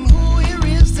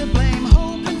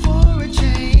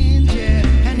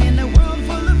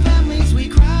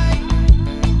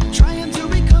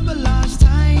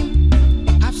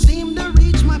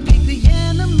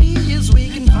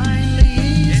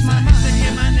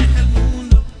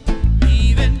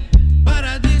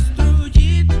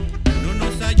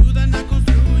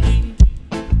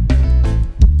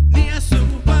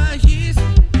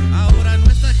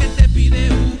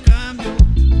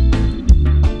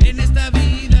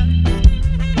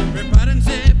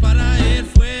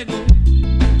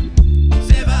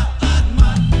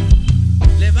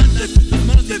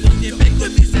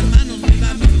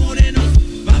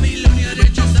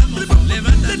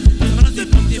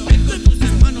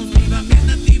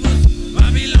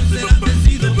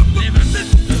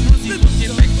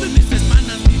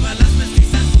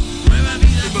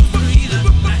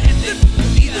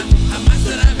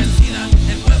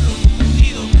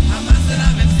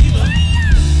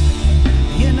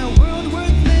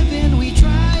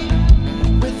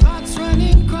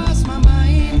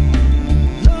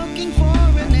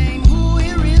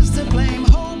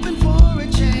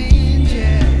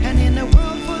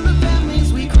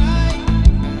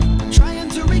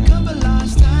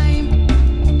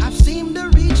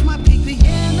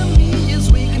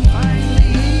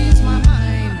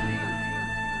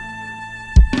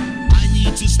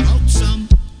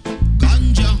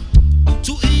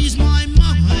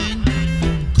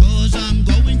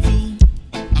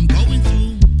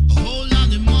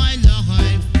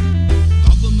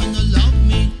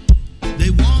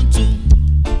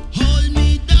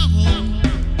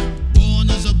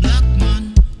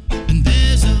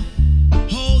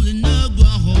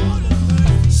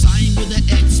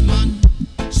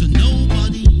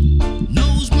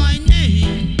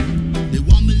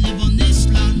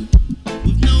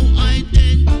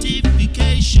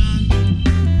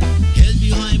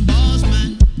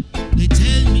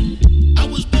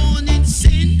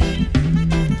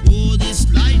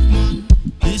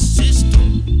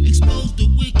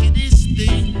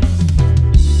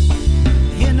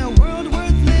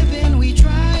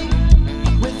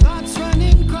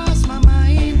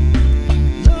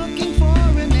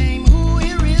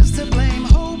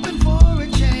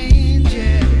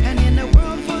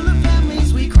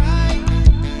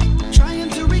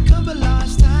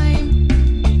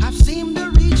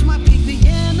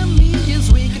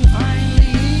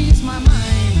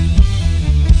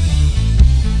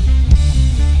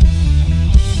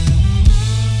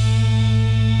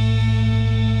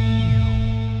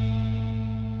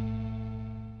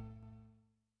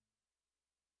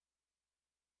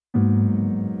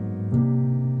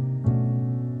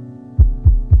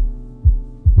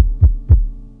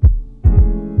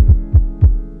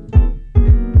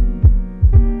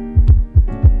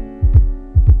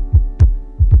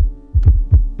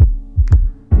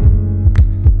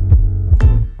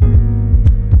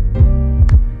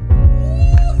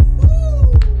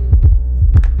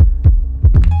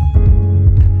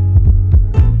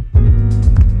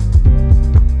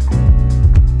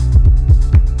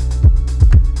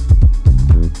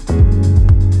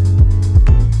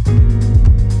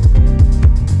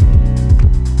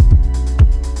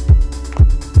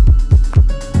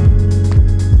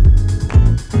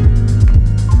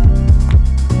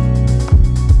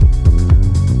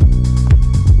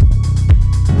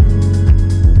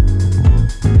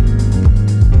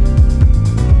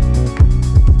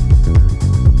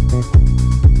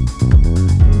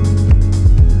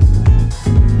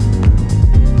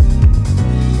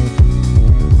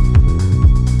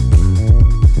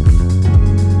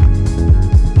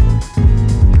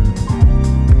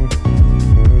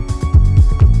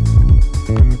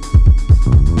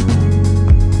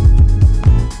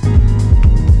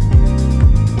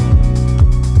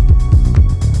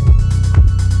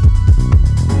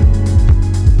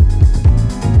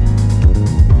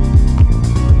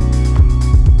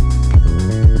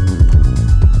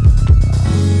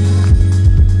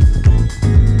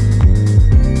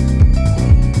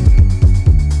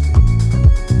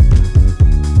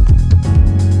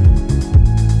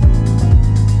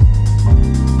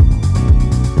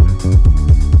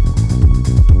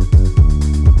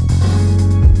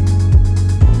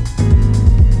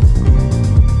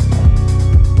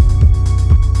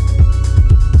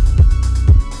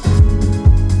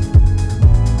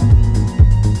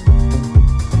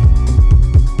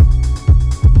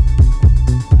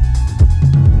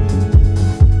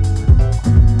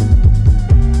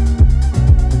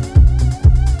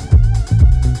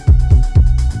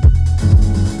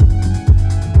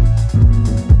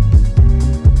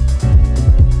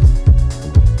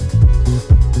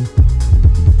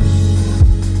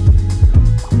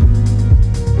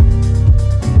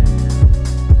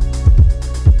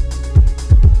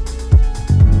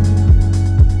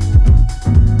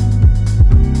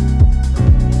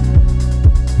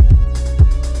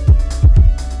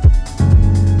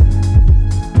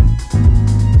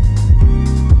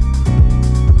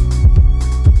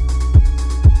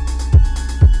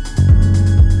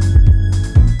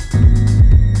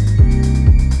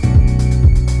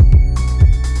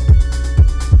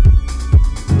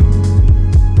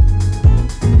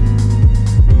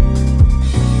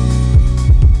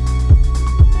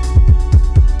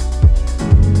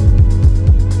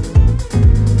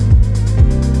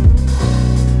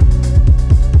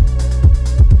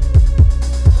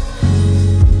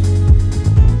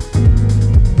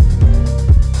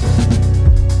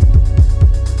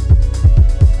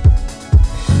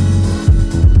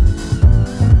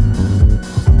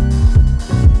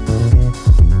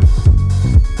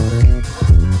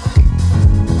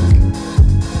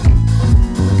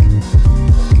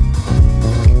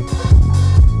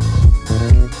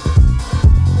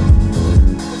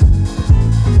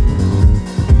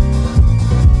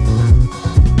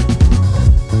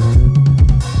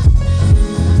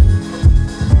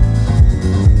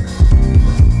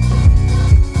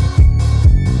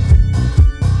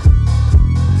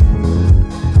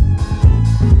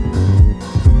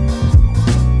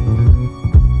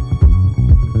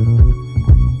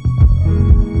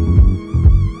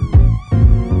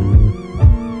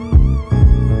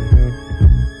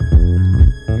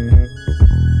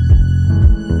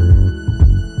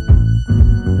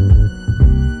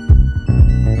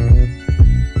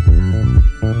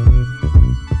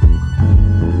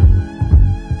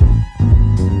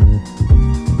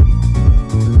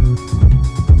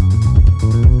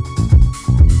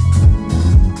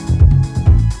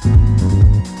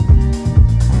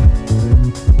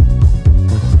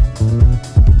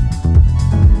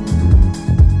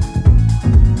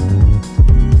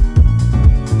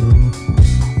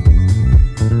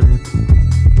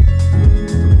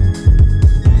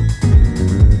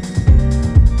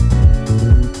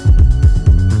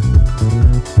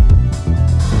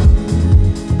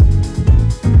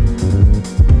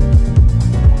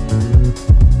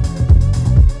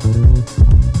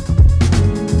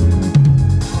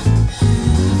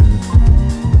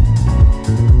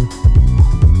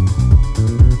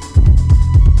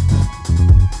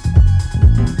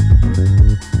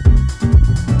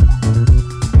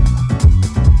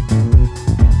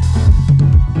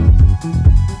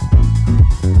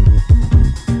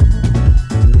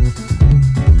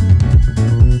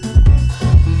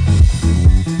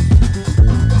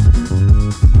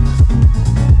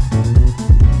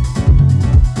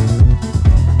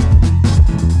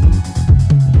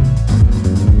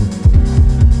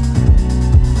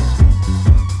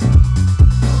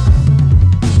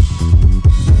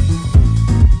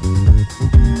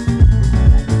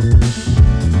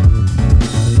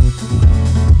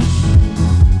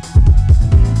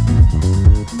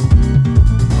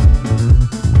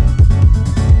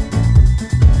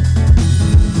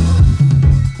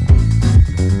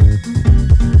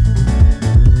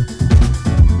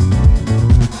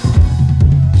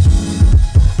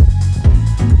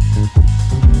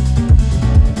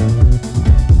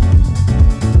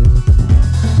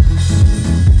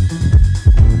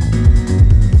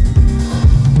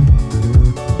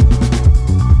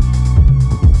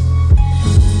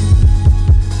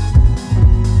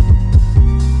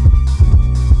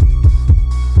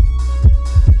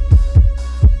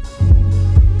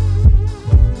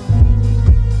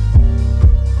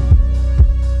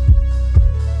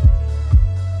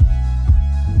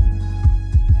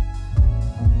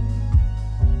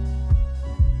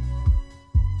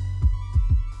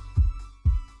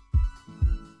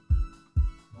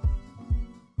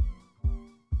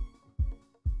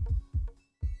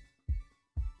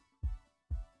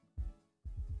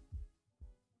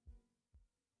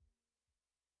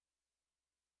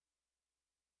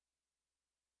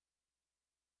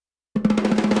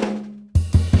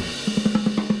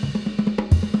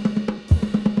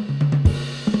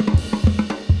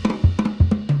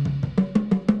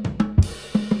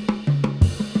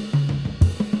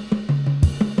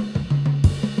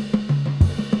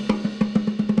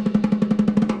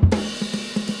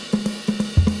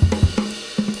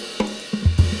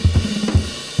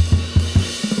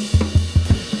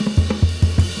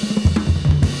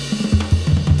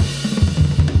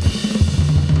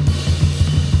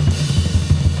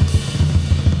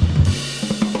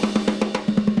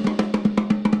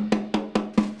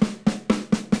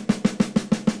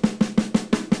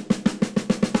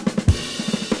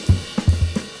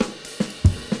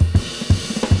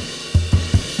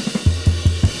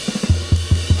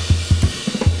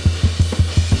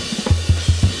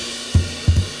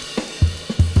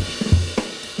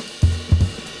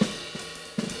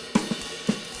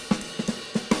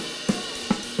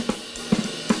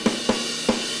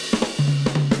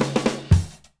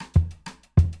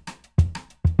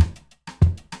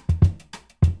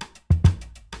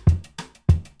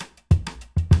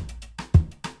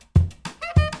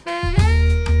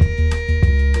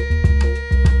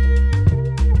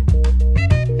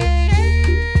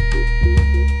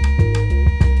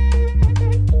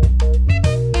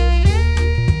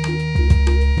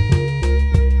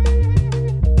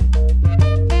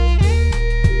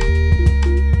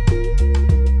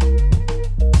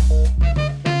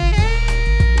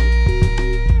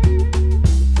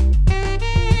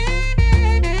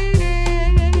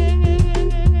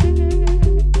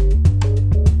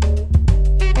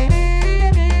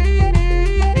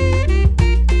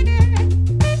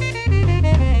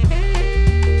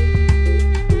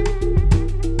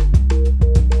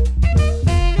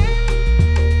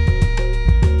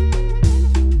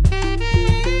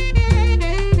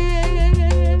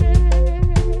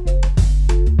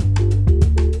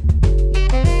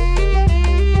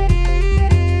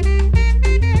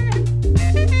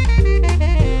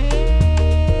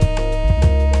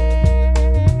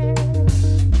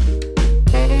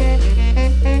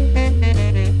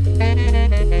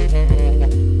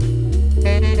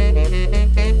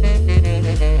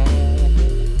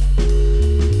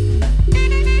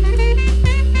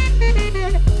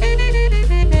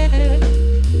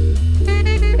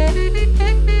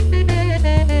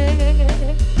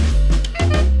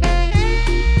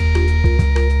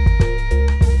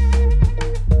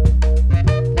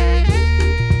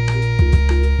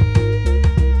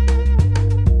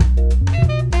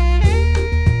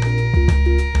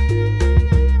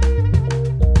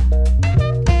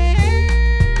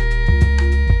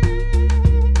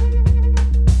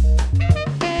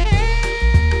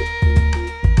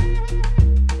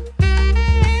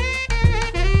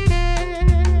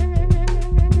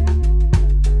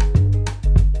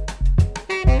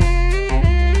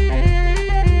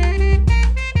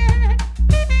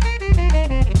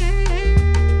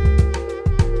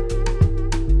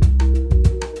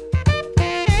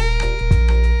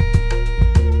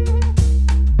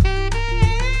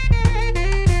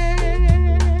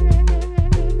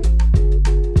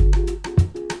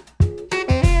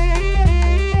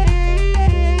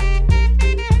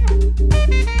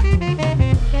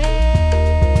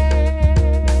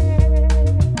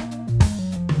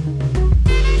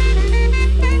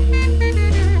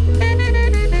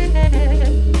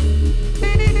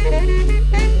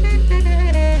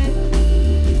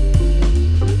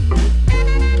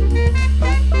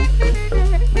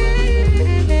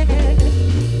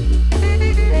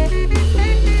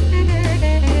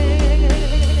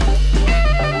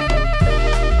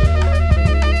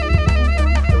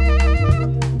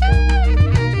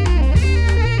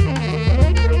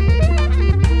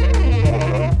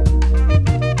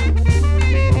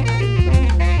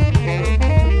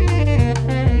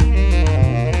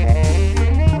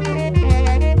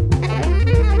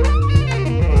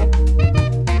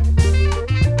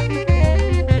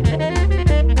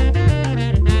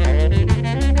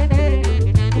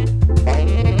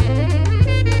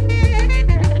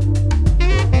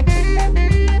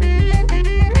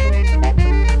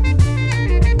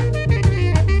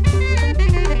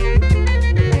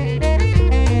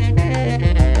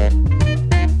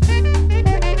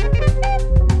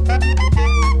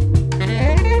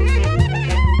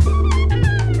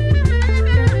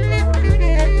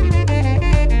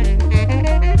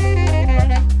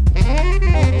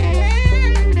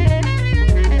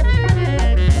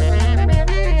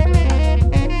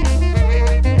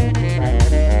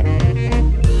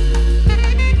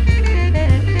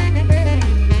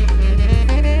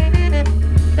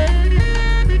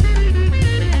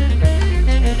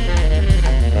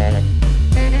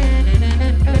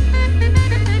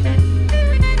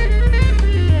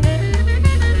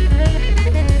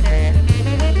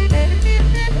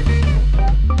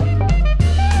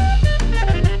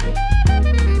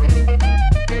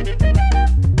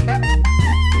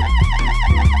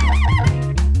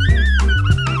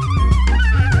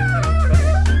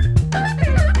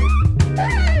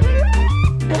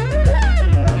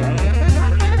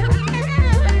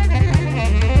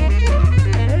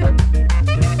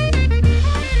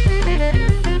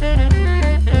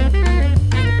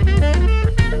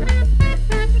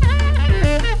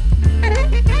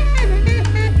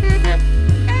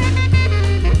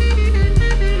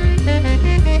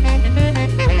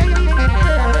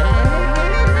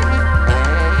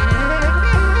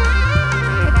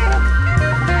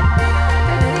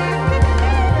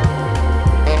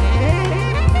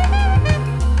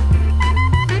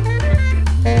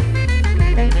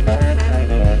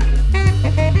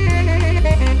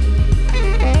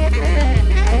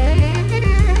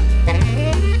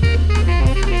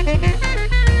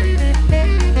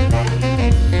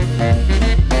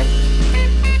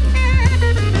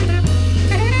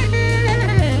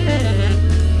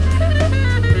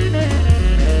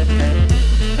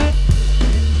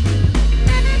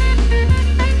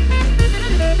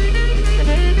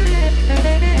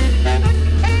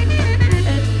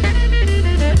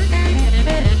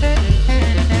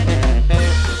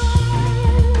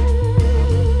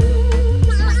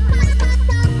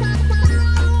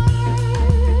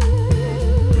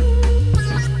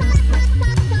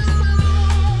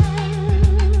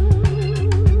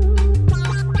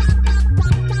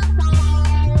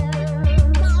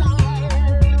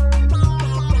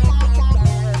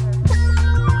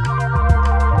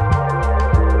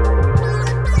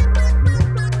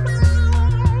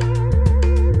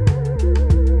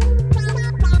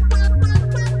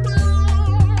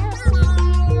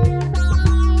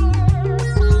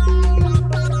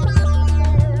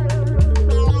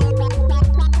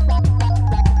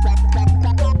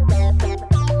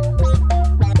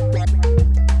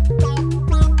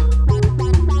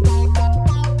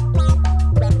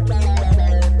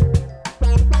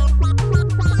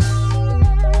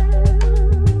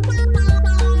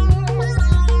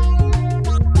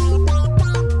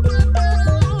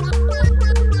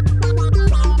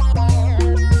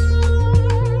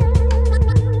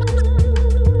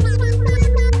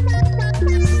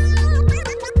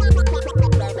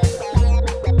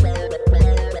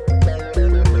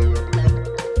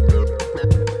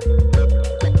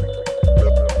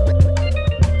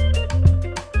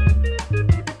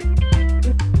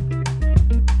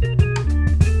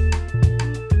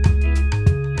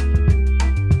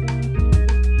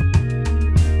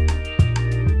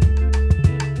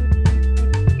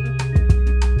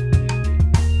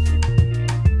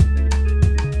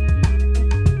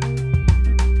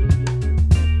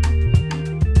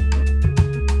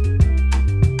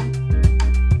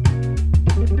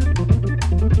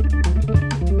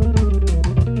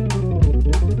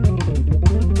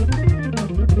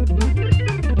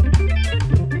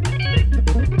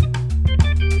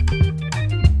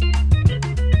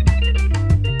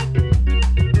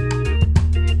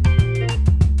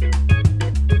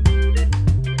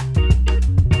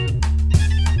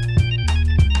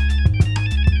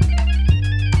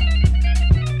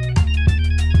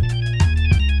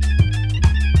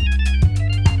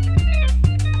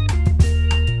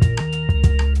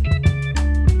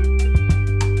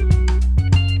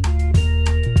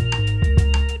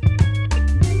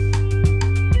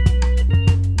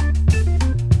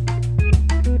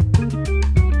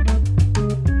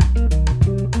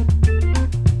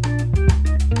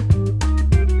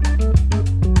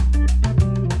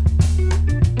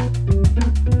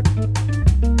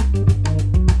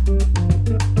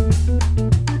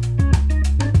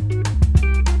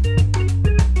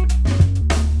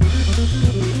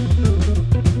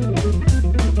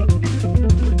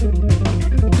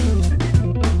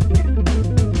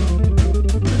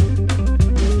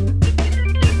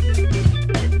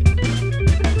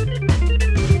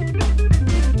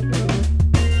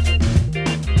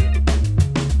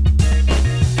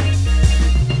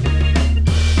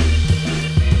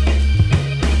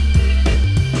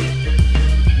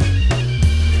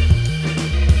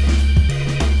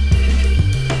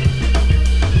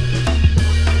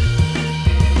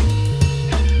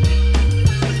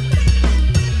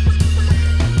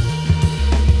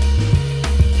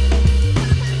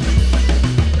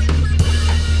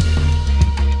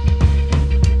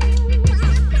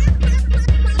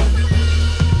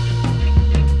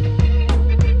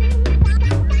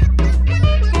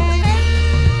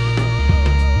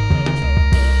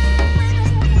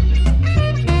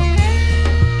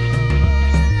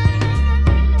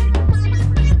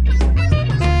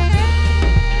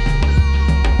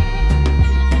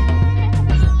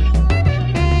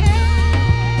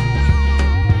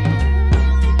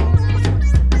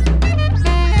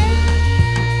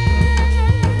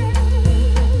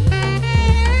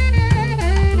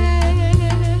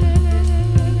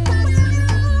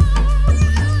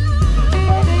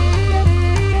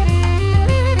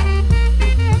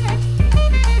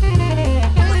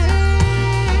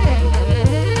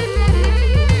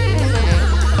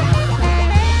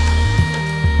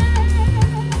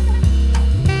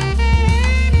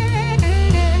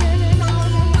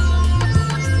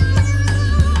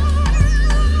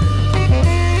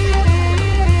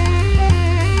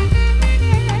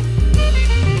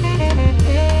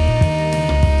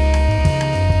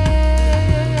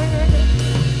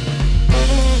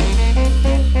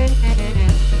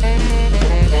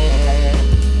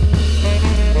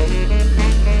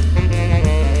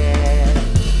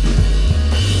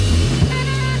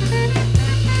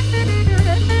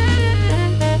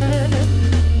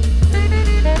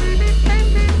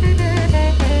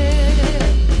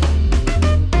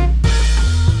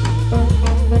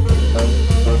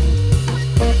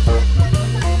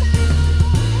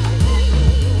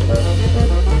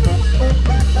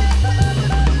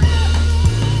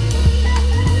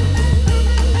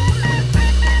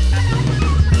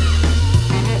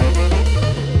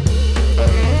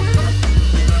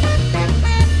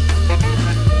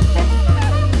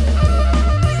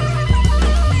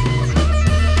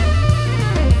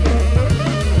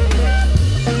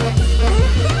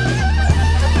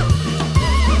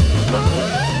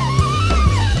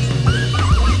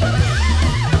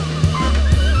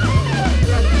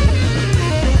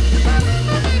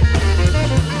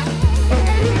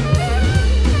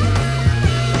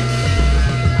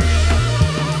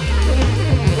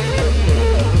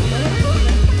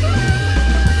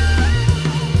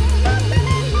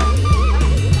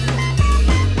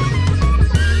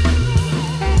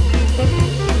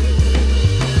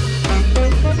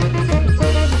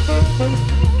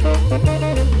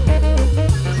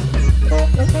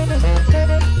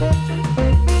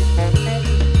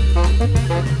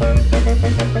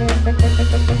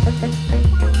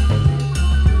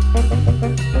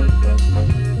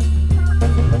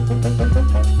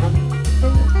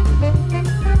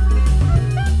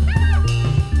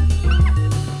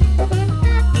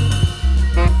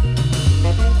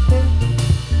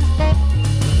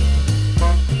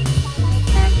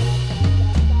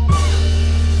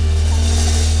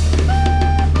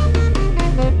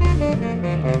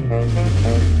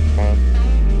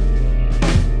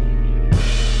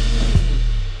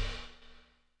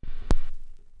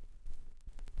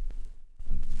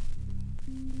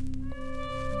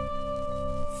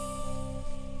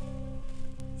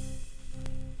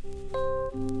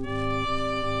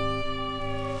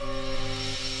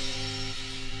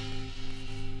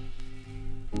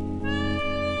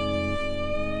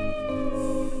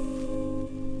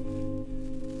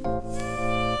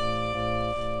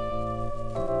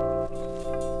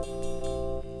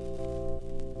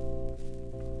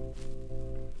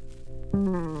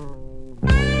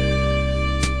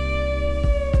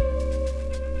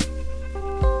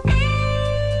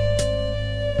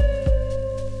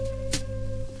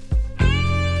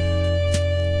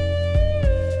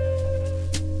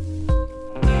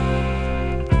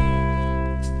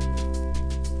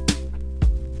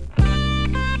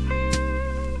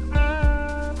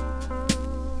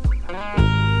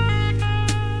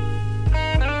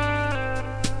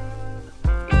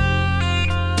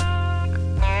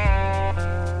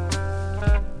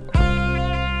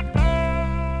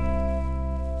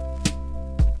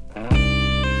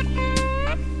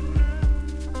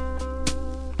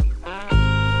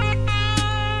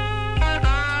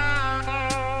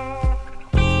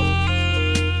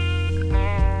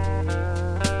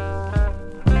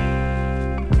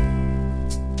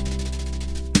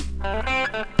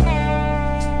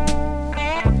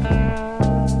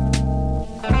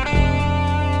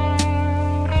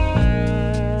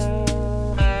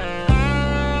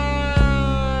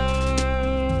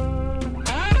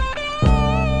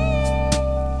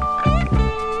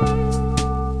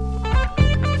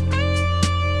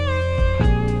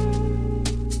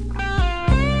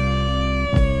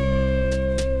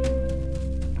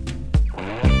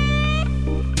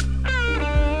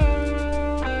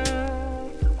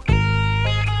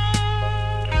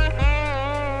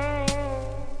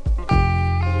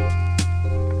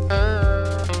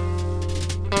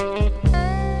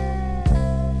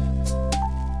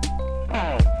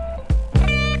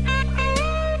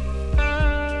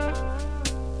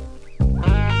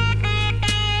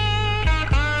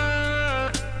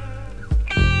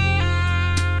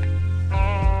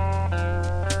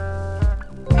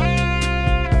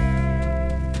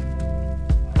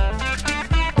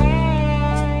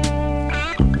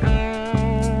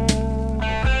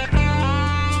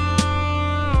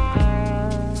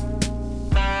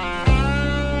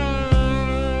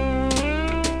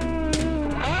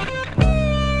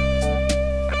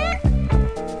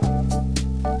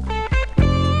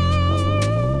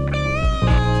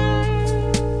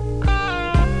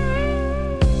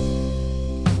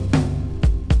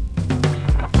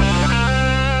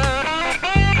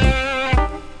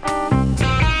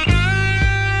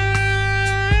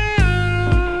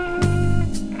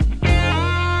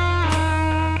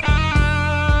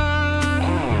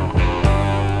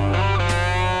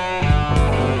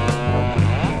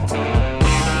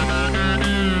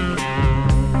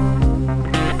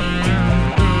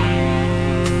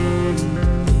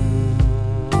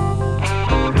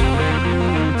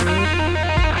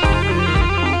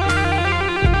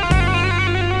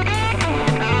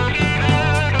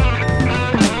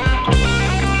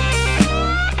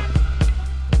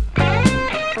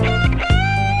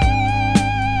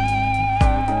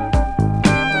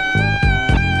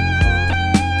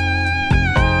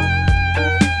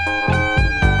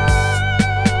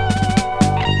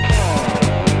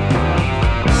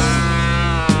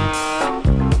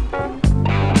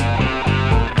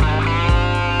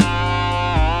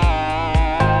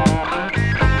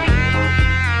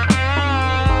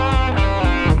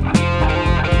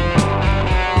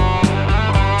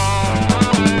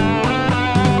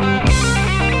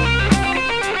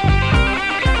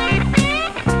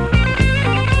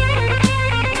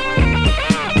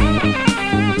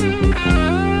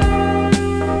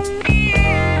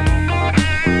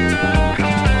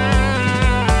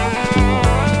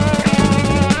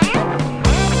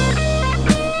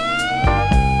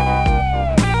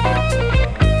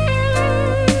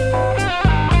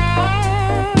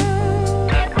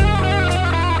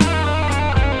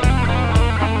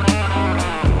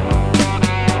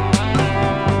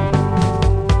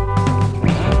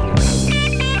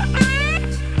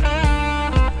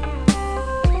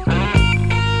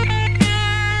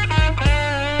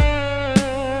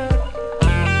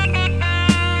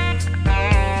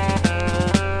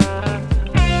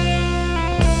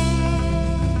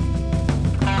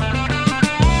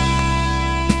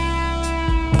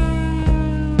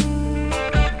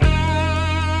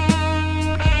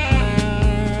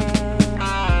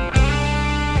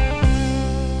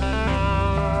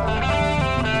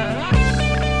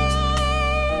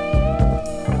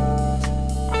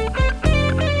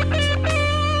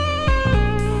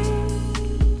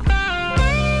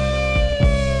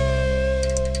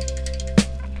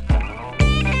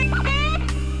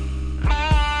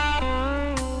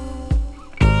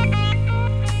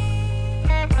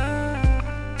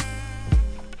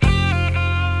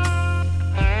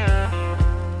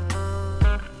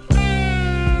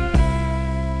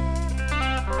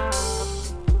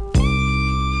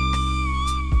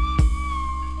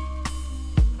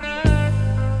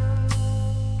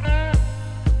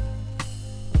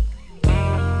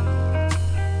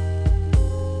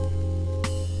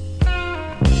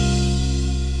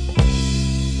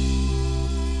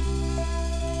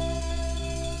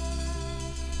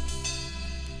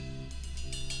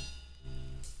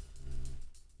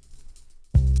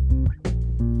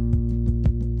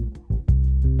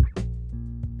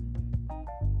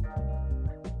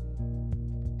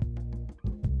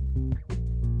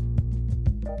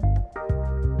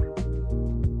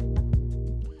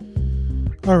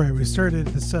Alright, we started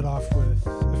the set off with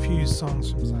a few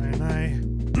songs from Zion I.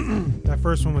 That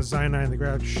first one was Zion I and the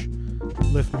Grouch,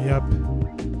 Lift Me Up.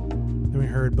 Then we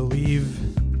heard Believe,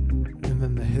 and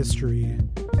then The History.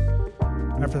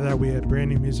 After that, we had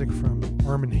brand new music from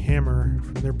Arm & Hammer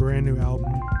from their brand new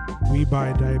album, We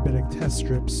Buy Diabetic Test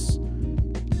Strips.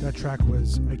 That track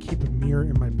was I Keep a Mirror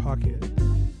in My Pocket,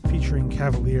 featuring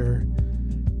Cavalier,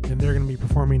 and they're going to be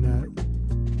performing at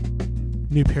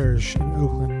New Parish in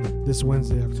Oakland this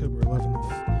Wednesday, October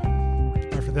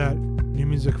 11th. After that, new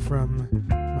music from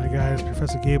my guys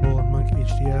Professor Gable and Monk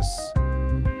HDS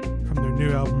from their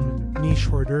new album Niche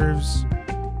Hors d'oeuvres.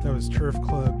 That was Turf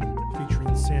Club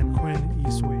featuring San Quinn,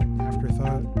 Eastwing,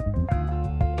 Afterthought.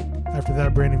 After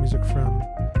that, brand new music from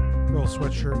Earl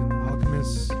Sweatshirt and The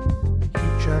Alchemists,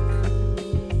 Heat Check.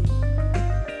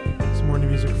 Some more new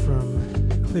music from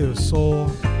Cleo Soul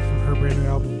from her brand new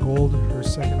album Gold, her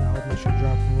second album that she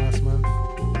dropped from last month.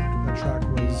 That track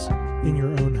was In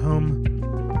Your Own Home.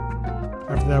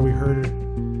 After that, we heard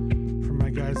from my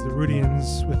guys the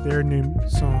Rudians with their new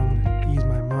song Ease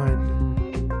My Mind.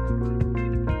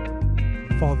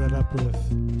 Follow that up with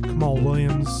Kamal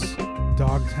Williams,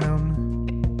 Dogtown.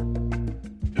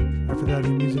 After that,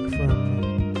 new music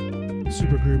from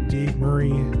supergroup Dave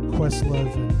Murray,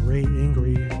 Questlove, and Ray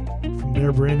Angry from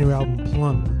their brand new album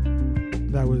Plum.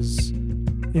 That was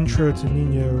Intro to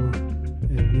Nino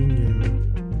and Nino.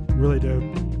 Really dope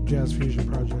jazz fusion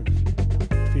project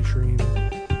featuring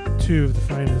two of the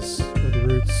finest of the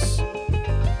Roots.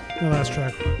 The last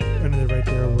track ended right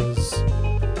there was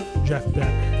Jeff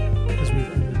Beck, as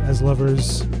we've ended As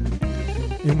Lovers.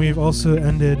 And we've also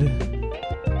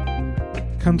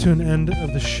come to an end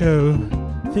of the show.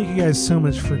 Thank you guys so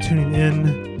much for tuning in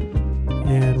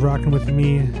and rocking with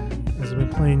me as I've been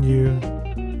playing you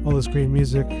all this great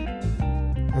music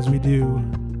as we do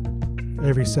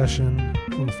every session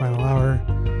on the final hour.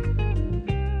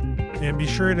 And be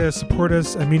sure to support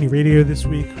us at Mutiny Radio this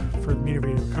week for the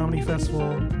Mutiny Radio Comedy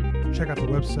Festival. Check out the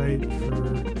website for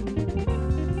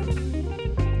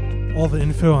all the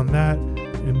info on that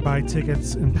and buy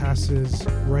tickets and passes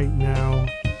right now.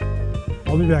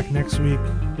 I'll be back next week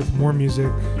with more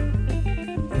music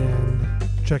and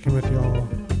checking with y'all.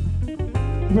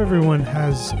 Hope everyone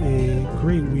has a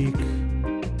great week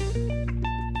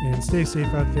and stay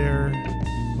safe out there.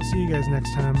 I'll see you guys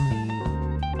next time.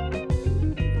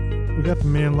 We got the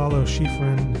man Lalo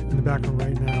Schifrin in the background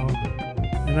right now.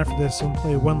 And after this, I'll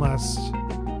play one last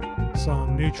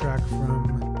song, new track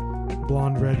from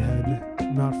Blonde Redhead,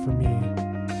 Not For Me.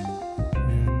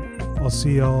 And I'll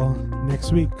see y'all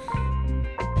next week.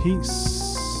 Peace.